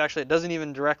 In fact, actually, it doesn't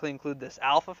even directly include this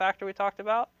alpha factor we talked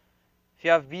about. If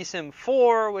you have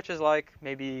BSIM4, which is like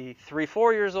maybe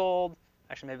 3-4 years old,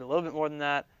 actually maybe a little bit more than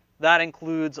that, that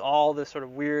includes all this sort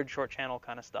of weird short channel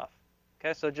kind of stuff.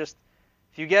 Okay, so just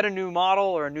if you get a new model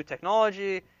or a new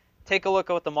technology, take a look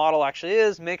at what the model actually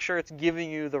is, make sure it's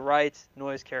giving you the right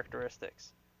noise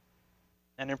characteristics.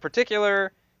 And in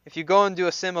particular, if you go and do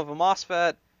a sim of a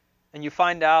MOSFET and you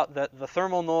find out that the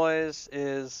thermal noise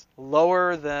is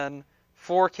lower than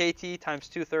 4 kT times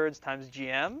 2/3 times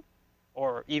GM,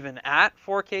 or even at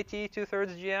 4 kT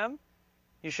 2/3 GM,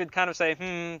 you should kind of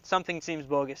say, something seems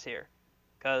bogus here,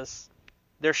 because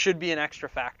there should be an extra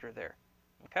factor there,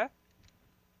 okay?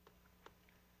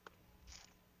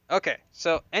 Okay,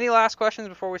 so any last questions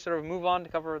before we sort of move on to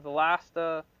cover the last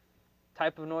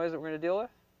type of noise that we're going to deal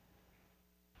with?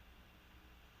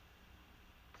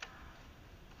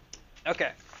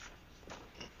 Okay,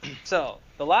 so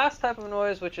the last type of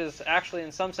noise, which is actually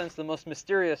in some sense the most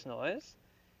mysterious noise,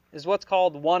 is what's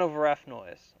called 1/f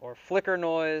noise, or flicker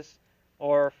noise,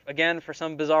 or again, for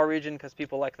some bizarre reason, because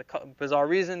people like the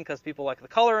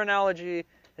color analogy,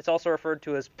 it's also referred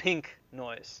to as pink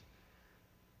noise.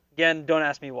 Again, don't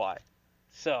ask me why.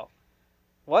 So,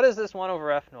 what is this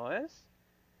 1/f noise?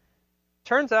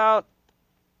 Turns out,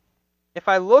 if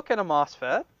I look at a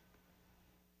MOSFET,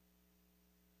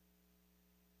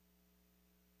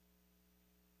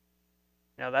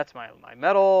 that's my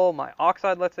metal, my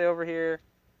oxide, let's say over here.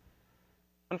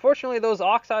 Unfortunately, those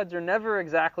oxides are never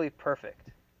exactly perfect.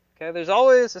 Okay, there's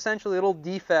always essentially little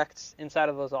defects inside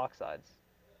of those oxides.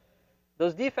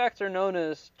 Those defects are known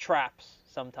as traps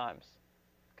sometimes.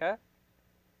 Okay?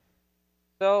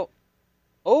 So,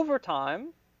 over time,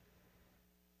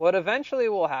 what eventually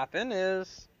will happen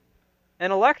is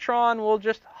an electron will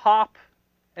just hop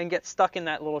and get stuck in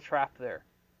that little trap there.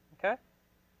 Okay?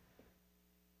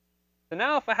 So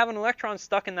now if I have an electron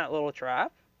stuck in that little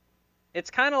trap,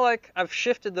 it's kind of like I've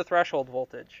shifted the threshold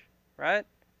voltage, right?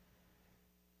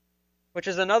 Which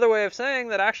is another way of saying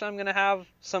that actually I'm going to have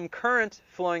some current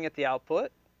flowing at the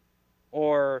output,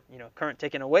 or current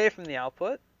taken away from the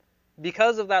output,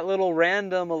 because of that little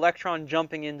random electron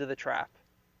jumping into the trap.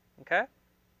 Okay?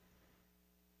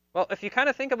 Well, if you kind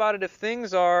of think about it, if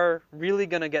things are really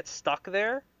going to get stuck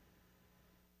there,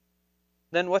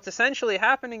 then what's essentially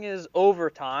happening is over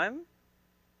time,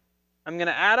 I'm going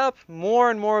to add up more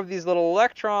and more of these little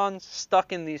electrons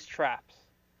stuck in these traps,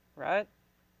 right?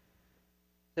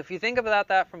 If you think about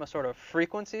that from a sort of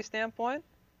frequency standpoint,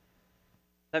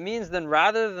 that means then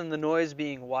rather than the noise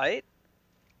being white,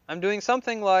 I'm doing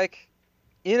something like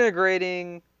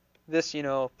integrating this,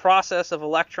 process of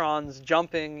electrons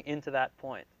jumping into that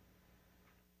point.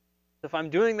 So if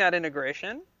I'm doing that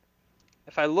integration,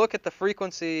 if I look at the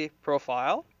frequency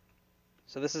profile,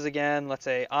 so this is again, let's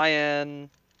say IN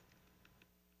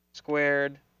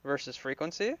squared versus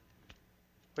frequency,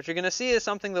 what you're going to see is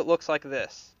something that looks like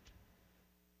this.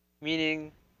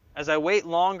 Meaning, as I wait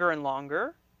longer and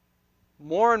longer,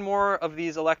 more and more of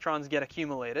these electrons get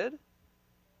accumulated.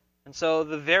 And so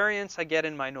the variance I get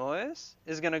in my noise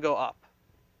is going to go up.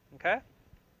 Okay?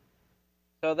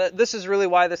 So this is really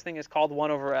why this thing is called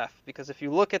 1 over f. Because if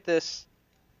you look at this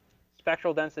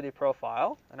spectral density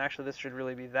profile, and actually this should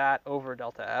really be that over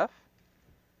delta f,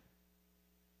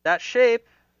 that shape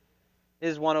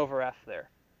is 1 over f there.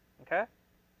 Okay?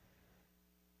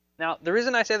 Now, the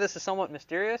reason I say this is somewhat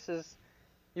mysterious is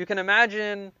you can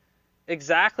imagine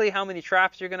exactly how many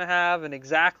traps you're going to have and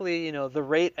exactly, the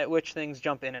rate at which things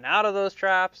jump in and out of those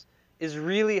traps is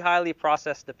really highly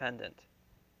process dependent.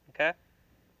 Okay?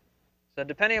 So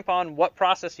depending upon what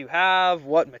process you have,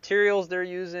 what materials they're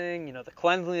using, the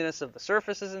cleanliness of the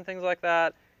surfaces and things like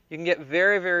that, you can get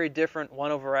very, very different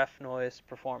 1 over f noise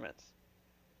performance.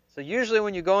 So usually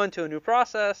when you go into a new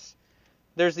process,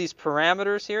 there's these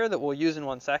parameters here that we'll use in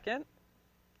 1 second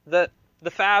that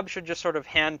the fab should just sort of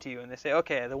hand to you. And they say,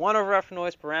 okay, the 1 over f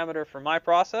noise parameter for my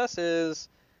process is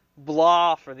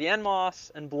blah for the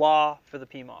NMOS and blah for the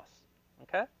PMOS.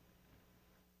 Okay?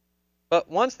 But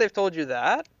once they've told you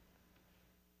that,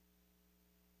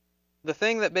 the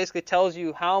thing that basically tells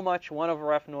you how much 1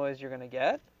 over f noise you're going to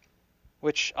get,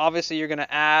 which obviously you're going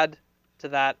to add to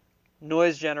that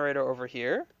noise generator over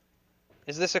here,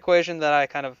 is this equation that I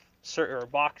kind of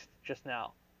boxed just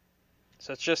now.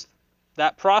 So it's just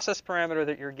that process parameter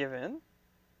that you're given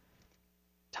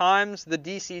times the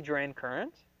DC drain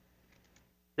current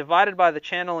divided by the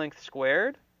channel length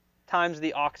squared times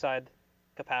the oxide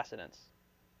capacitance.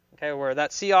 Okay, where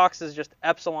that Cox is just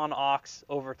epsilon ox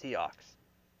over Tox.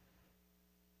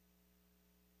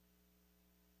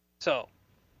 So,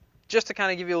 just to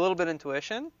kind of give you a little bit of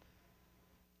intuition,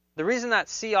 the reason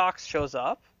that Cox shows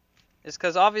up is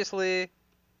because obviously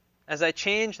as I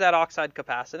change that oxide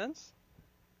capacitance,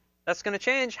 that's going to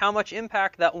change how much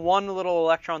impact that one little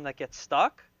electron that gets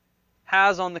stuck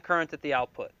has on the current at the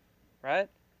output, right?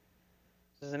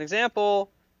 This is an example.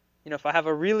 If I have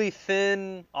a really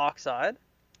thin oxide,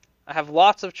 I have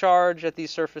lots of charge at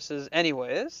these surfaces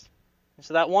anyways, and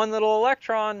so that one little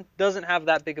electron doesn't have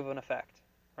that big of an effect,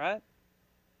 right?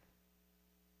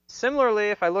 Similarly,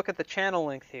 if I look at the channel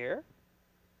length here,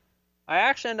 I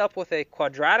actually end up with a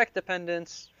quadratic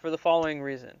dependence for the following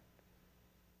reason.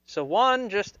 So one,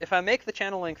 just if I make the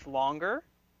channel length longer,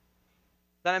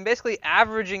 then I'm basically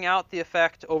averaging out the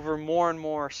effect over more and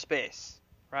more space,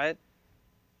 right?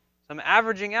 So I'm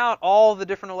averaging out all the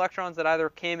different electrons that either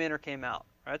came in or came out,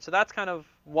 right? So that's kind of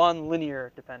one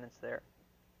linear dependence there.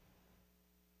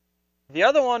 The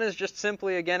other one is just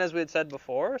simply, again, as we had said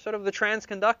before, sort of the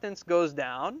transconductance goes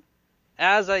down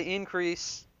as I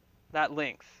increase that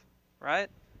length, right?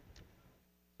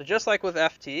 So just like with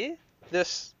FT,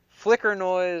 this flicker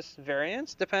noise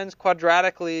variance depends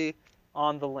quadratically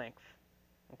on the length,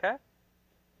 okay?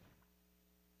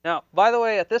 Now, by the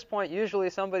way, at this point, usually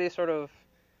somebody sort of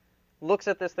looks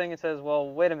at this thing and says,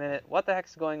 well, wait a minute, what the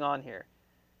heck's going on here?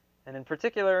 And in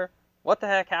particular, what the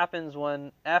heck happens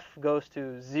when F goes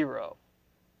to 0?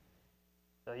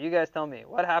 So you guys tell me,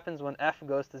 what happens when F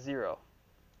goes to 0?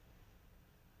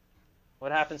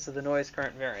 What happens to the noise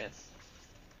current variance?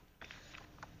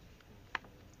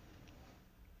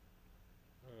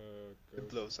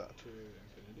 blows up. To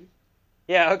infinity.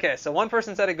 Yeah, okay, so one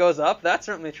person said it goes up. That's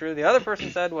certainly true. The other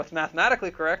person said what's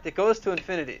mathematically correct, it goes to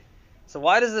infinity. So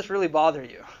why does this really bother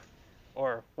you?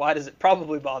 Or why does it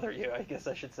probably bother you, I guess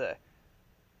I should say.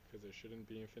 Because there shouldn't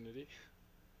be infinity.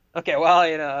 Okay,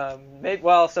 well,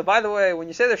 well, so by the way, when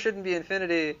you say there shouldn't be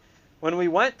infinity, when we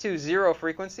went to zero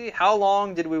frequency, how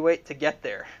long did we wait to get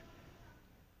there?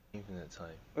 Infinite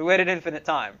time. We waited infinite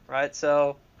time, right?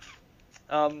 So,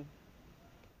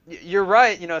 you're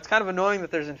right, it's kind of annoying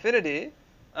that there's infinity,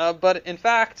 but in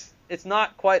fact, it's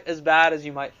not quite as bad as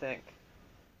you might think.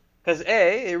 Because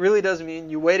A, it really does mean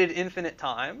you waited infinite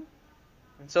time,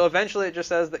 and so eventually it just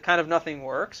says that kind of nothing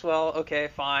works. Well, okay,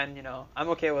 fine, I'm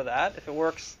okay with that. If it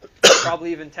works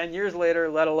probably even 10 years later,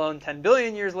 let alone 10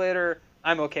 billion years later,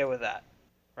 I'm okay with that,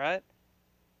 right?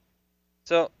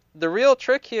 So the real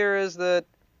trick here is that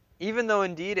even though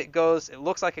indeed it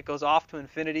looks like it goes off to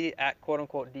infinity at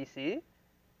quote-unquote DC,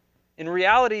 in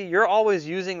reality, you're always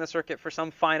using the circuit for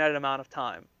some finite amount of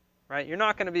time, right? You're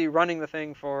not going to be running the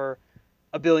thing for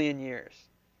a billion years.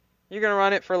 You're going to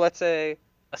run it for, let's say,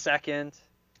 a second,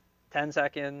 10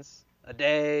 seconds, a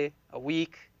day, a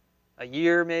week, a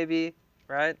year maybe,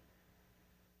 right?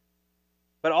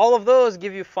 But all of those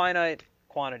give you finite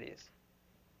quantities.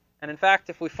 And in fact,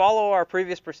 if we follow our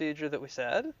previous procedure that we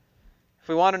said, if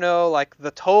we want to know like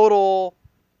the total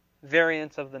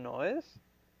variance of the noise,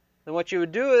 then what you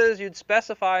would do is you'd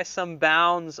specify some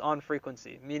bounds on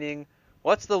frequency, meaning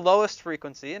what's the lowest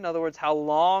frequency, in other words, how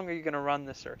long are you going to run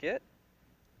this circuit,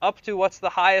 up to what's the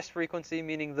highest frequency,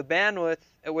 meaning the bandwidth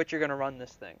at which you're going to run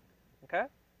this thing, okay?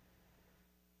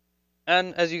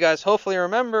 And as you guys hopefully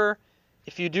remember,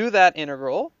 if you do that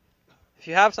integral, if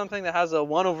you have something that has a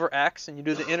 1 over x and you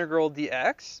do the integral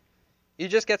dx, you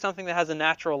just get something that has a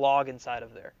natural log inside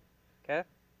of there, okay?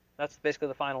 That's basically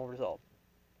the final result.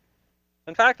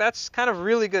 In fact, that's kind of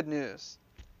really good news.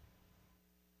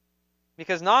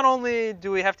 Because not only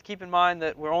do we have to keep in mind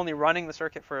that we're only running the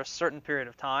circuit for a certain period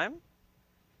of time,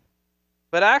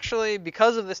 but actually,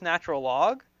 because of this natural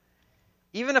log,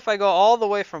 even if I go all the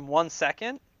way from 1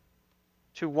 second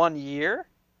to 1 year,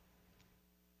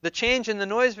 the change in the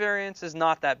noise variance is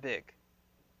not that big.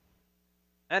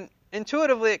 And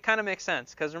intuitively, it kind of makes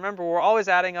sense, because remember, we're always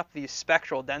adding up these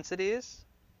spectral densities,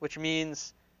 which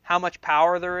means how much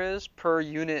power there is per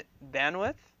unit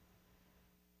bandwidth.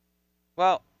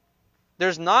 Well,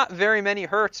 there's not very many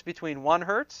hertz between 1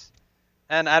 hertz,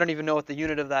 and I don't even know what the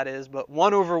unit of that is, but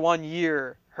 1 over 1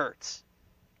 year hertz,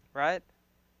 right?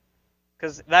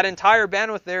 Because that entire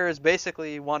bandwidth there is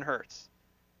basically 1 hertz.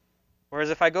 Whereas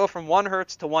if I go from 1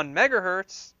 hertz to 1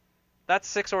 megahertz, that's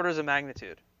 6 orders of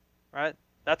magnitude, right?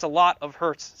 That's a lot of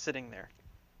hertz sitting there.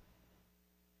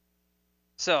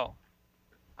 So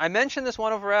I mentioned this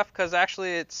 1 over f because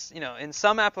actually it's, in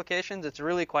some applications it's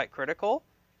really quite critical,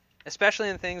 especially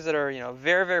in things that are,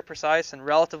 very, very precise and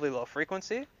relatively low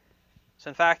frequency. So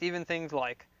in fact, even things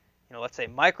like, let's say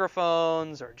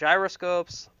microphones or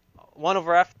gyroscopes, 1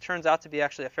 over f turns out to be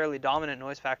actually a fairly dominant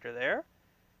noise factor there.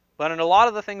 But in a lot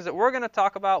of the things that we're going to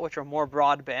talk about, which are more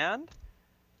broadband,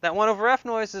 that 1 over f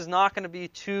noise is not going to be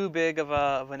too big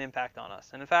of an impact on us.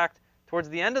 And in fact, towards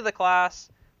the end of the class,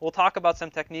 we'll talk about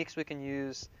some techniques we can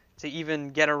use to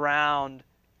even get around,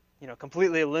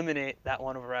 completely eliminate that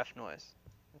 1 over f noise.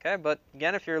 Okay, but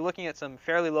again, if you're looking at some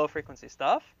fairly low frequency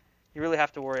stuff, you really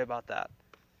have to worry about that.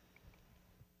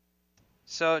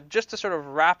 So just to sort of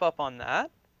wrap up on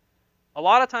that, a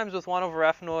lot of times with 1 over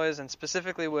f noise, and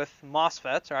specifically with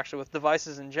MOSFETs, or actually with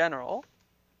devices in general,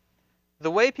 the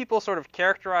way people sort of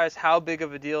characterize how big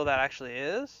of a deal that actually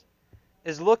is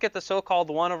look at the so-called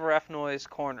 1 over f noise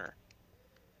corner.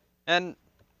 And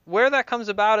where that comes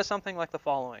about is something like the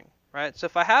following, right? So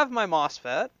if I have my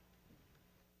MOSFET,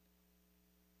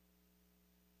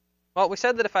 well, we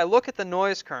said that if I look at the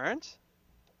noise current,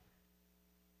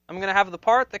 I'm going to have the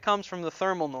part that comes from the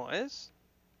thermal noise.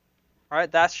 All right,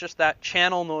 that's just that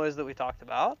channel noise that we talked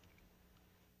about.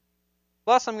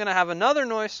 Plus, I'm going to have another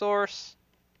noise source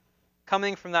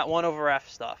coming from that 1 over f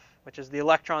stuff, which is the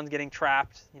electrons getting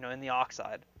trapped, in the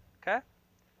oxide. Okay?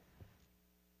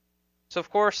 So, of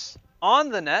course, on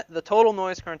the net, the total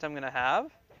noise current I'm going to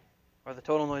have, or the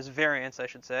total noise variance, I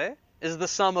should say, is the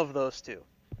sum of those two.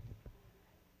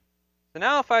 So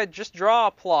now if I just draw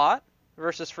a plot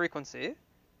versus frequency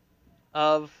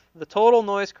of the total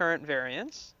noise current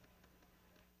variance,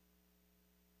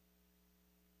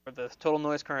 or the total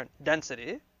noise current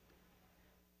density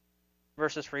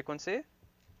versus frequency.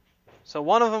 So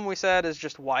one of them we said is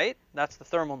just white, that's the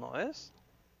thermal noise.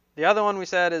 The other one we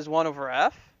said is 1 over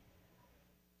f.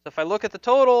 So if I look at the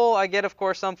total, I get, of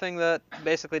course, something that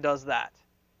basically does that,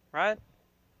 right?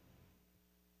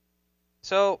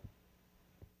 So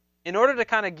in order to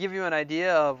kind of give you an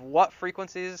idea of what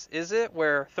frequencies is it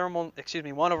where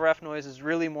 1 over F noise is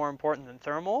really more important than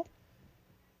thermal,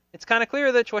 it's kind of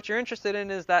clear that what you're interested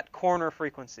in is that corner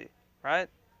frequency, right?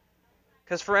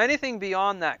 Because for anything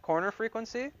beyond that corner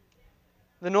frequency,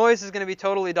 the noise is going to be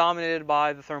totally dominated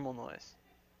by the thermal noise.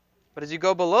 But as you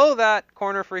go below that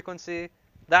corner frequency,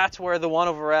 that's where the 1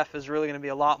 over F is really going to be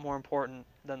a lot more important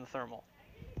than the thermal.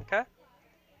 Okay?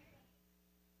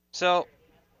 So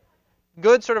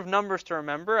good sort of numbers to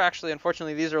remember. Actually,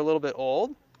 unfortunately, these are a little bit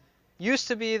old. Used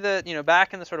to be that,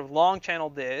 back in the sort of long channel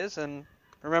days, and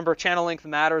remember channel length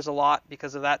matters a lot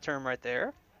because of that term right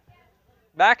there.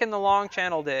 Back in the long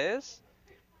channel days,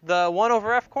 the 1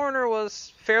 over F corner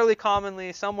was fairly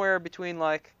commonly somewhere between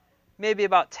like maybe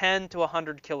about 10 to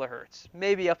 100 kilohertz,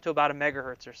 maybe up to about a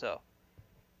megahertz or so.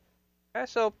 Okay,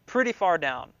 so pretty far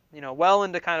down, well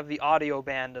into kind of the audio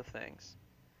band of things.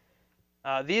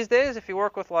 These days, if you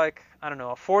work with like, I don't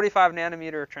know, a 45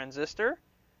 nanometer transistor,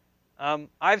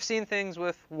 I've seen things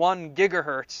with 1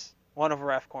 gigahertz 1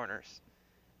 over F corners.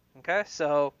 Okay,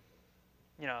 so,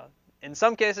 in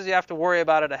some cases you have to worry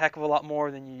about it a heck of a lot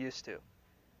more than you used to.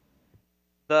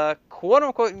 The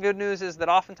quote-unquote good news is that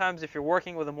oftentimes if you're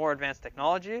working with a more advanced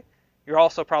technology, you're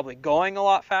also probably going a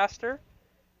lot faster.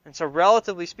 And so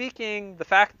relatively speaking, the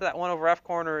fact that 1 over F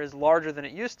corner is larger than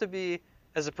it used to be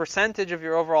as a percentage of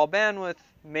your overall bandwidth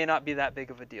may not be that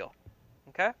big of a deal.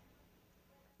 Okay? Does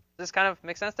this kind of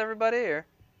make sense to everybody? Or?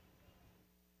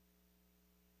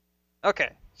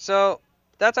 Okay, so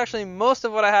that's actually most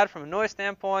of what I had from a noise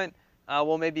standpoint.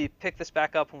 We'll maybe pick this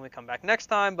back up when we come back next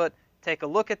time, but take a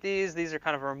look at these. These are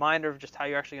kind of a reminder of just how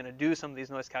you're actually going to do some of these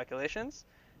noise calculations.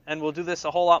 And we'll do this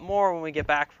a whole lot more when we get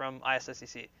back from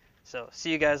ISSEC. So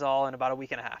see you guys all in about a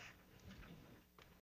week and a half.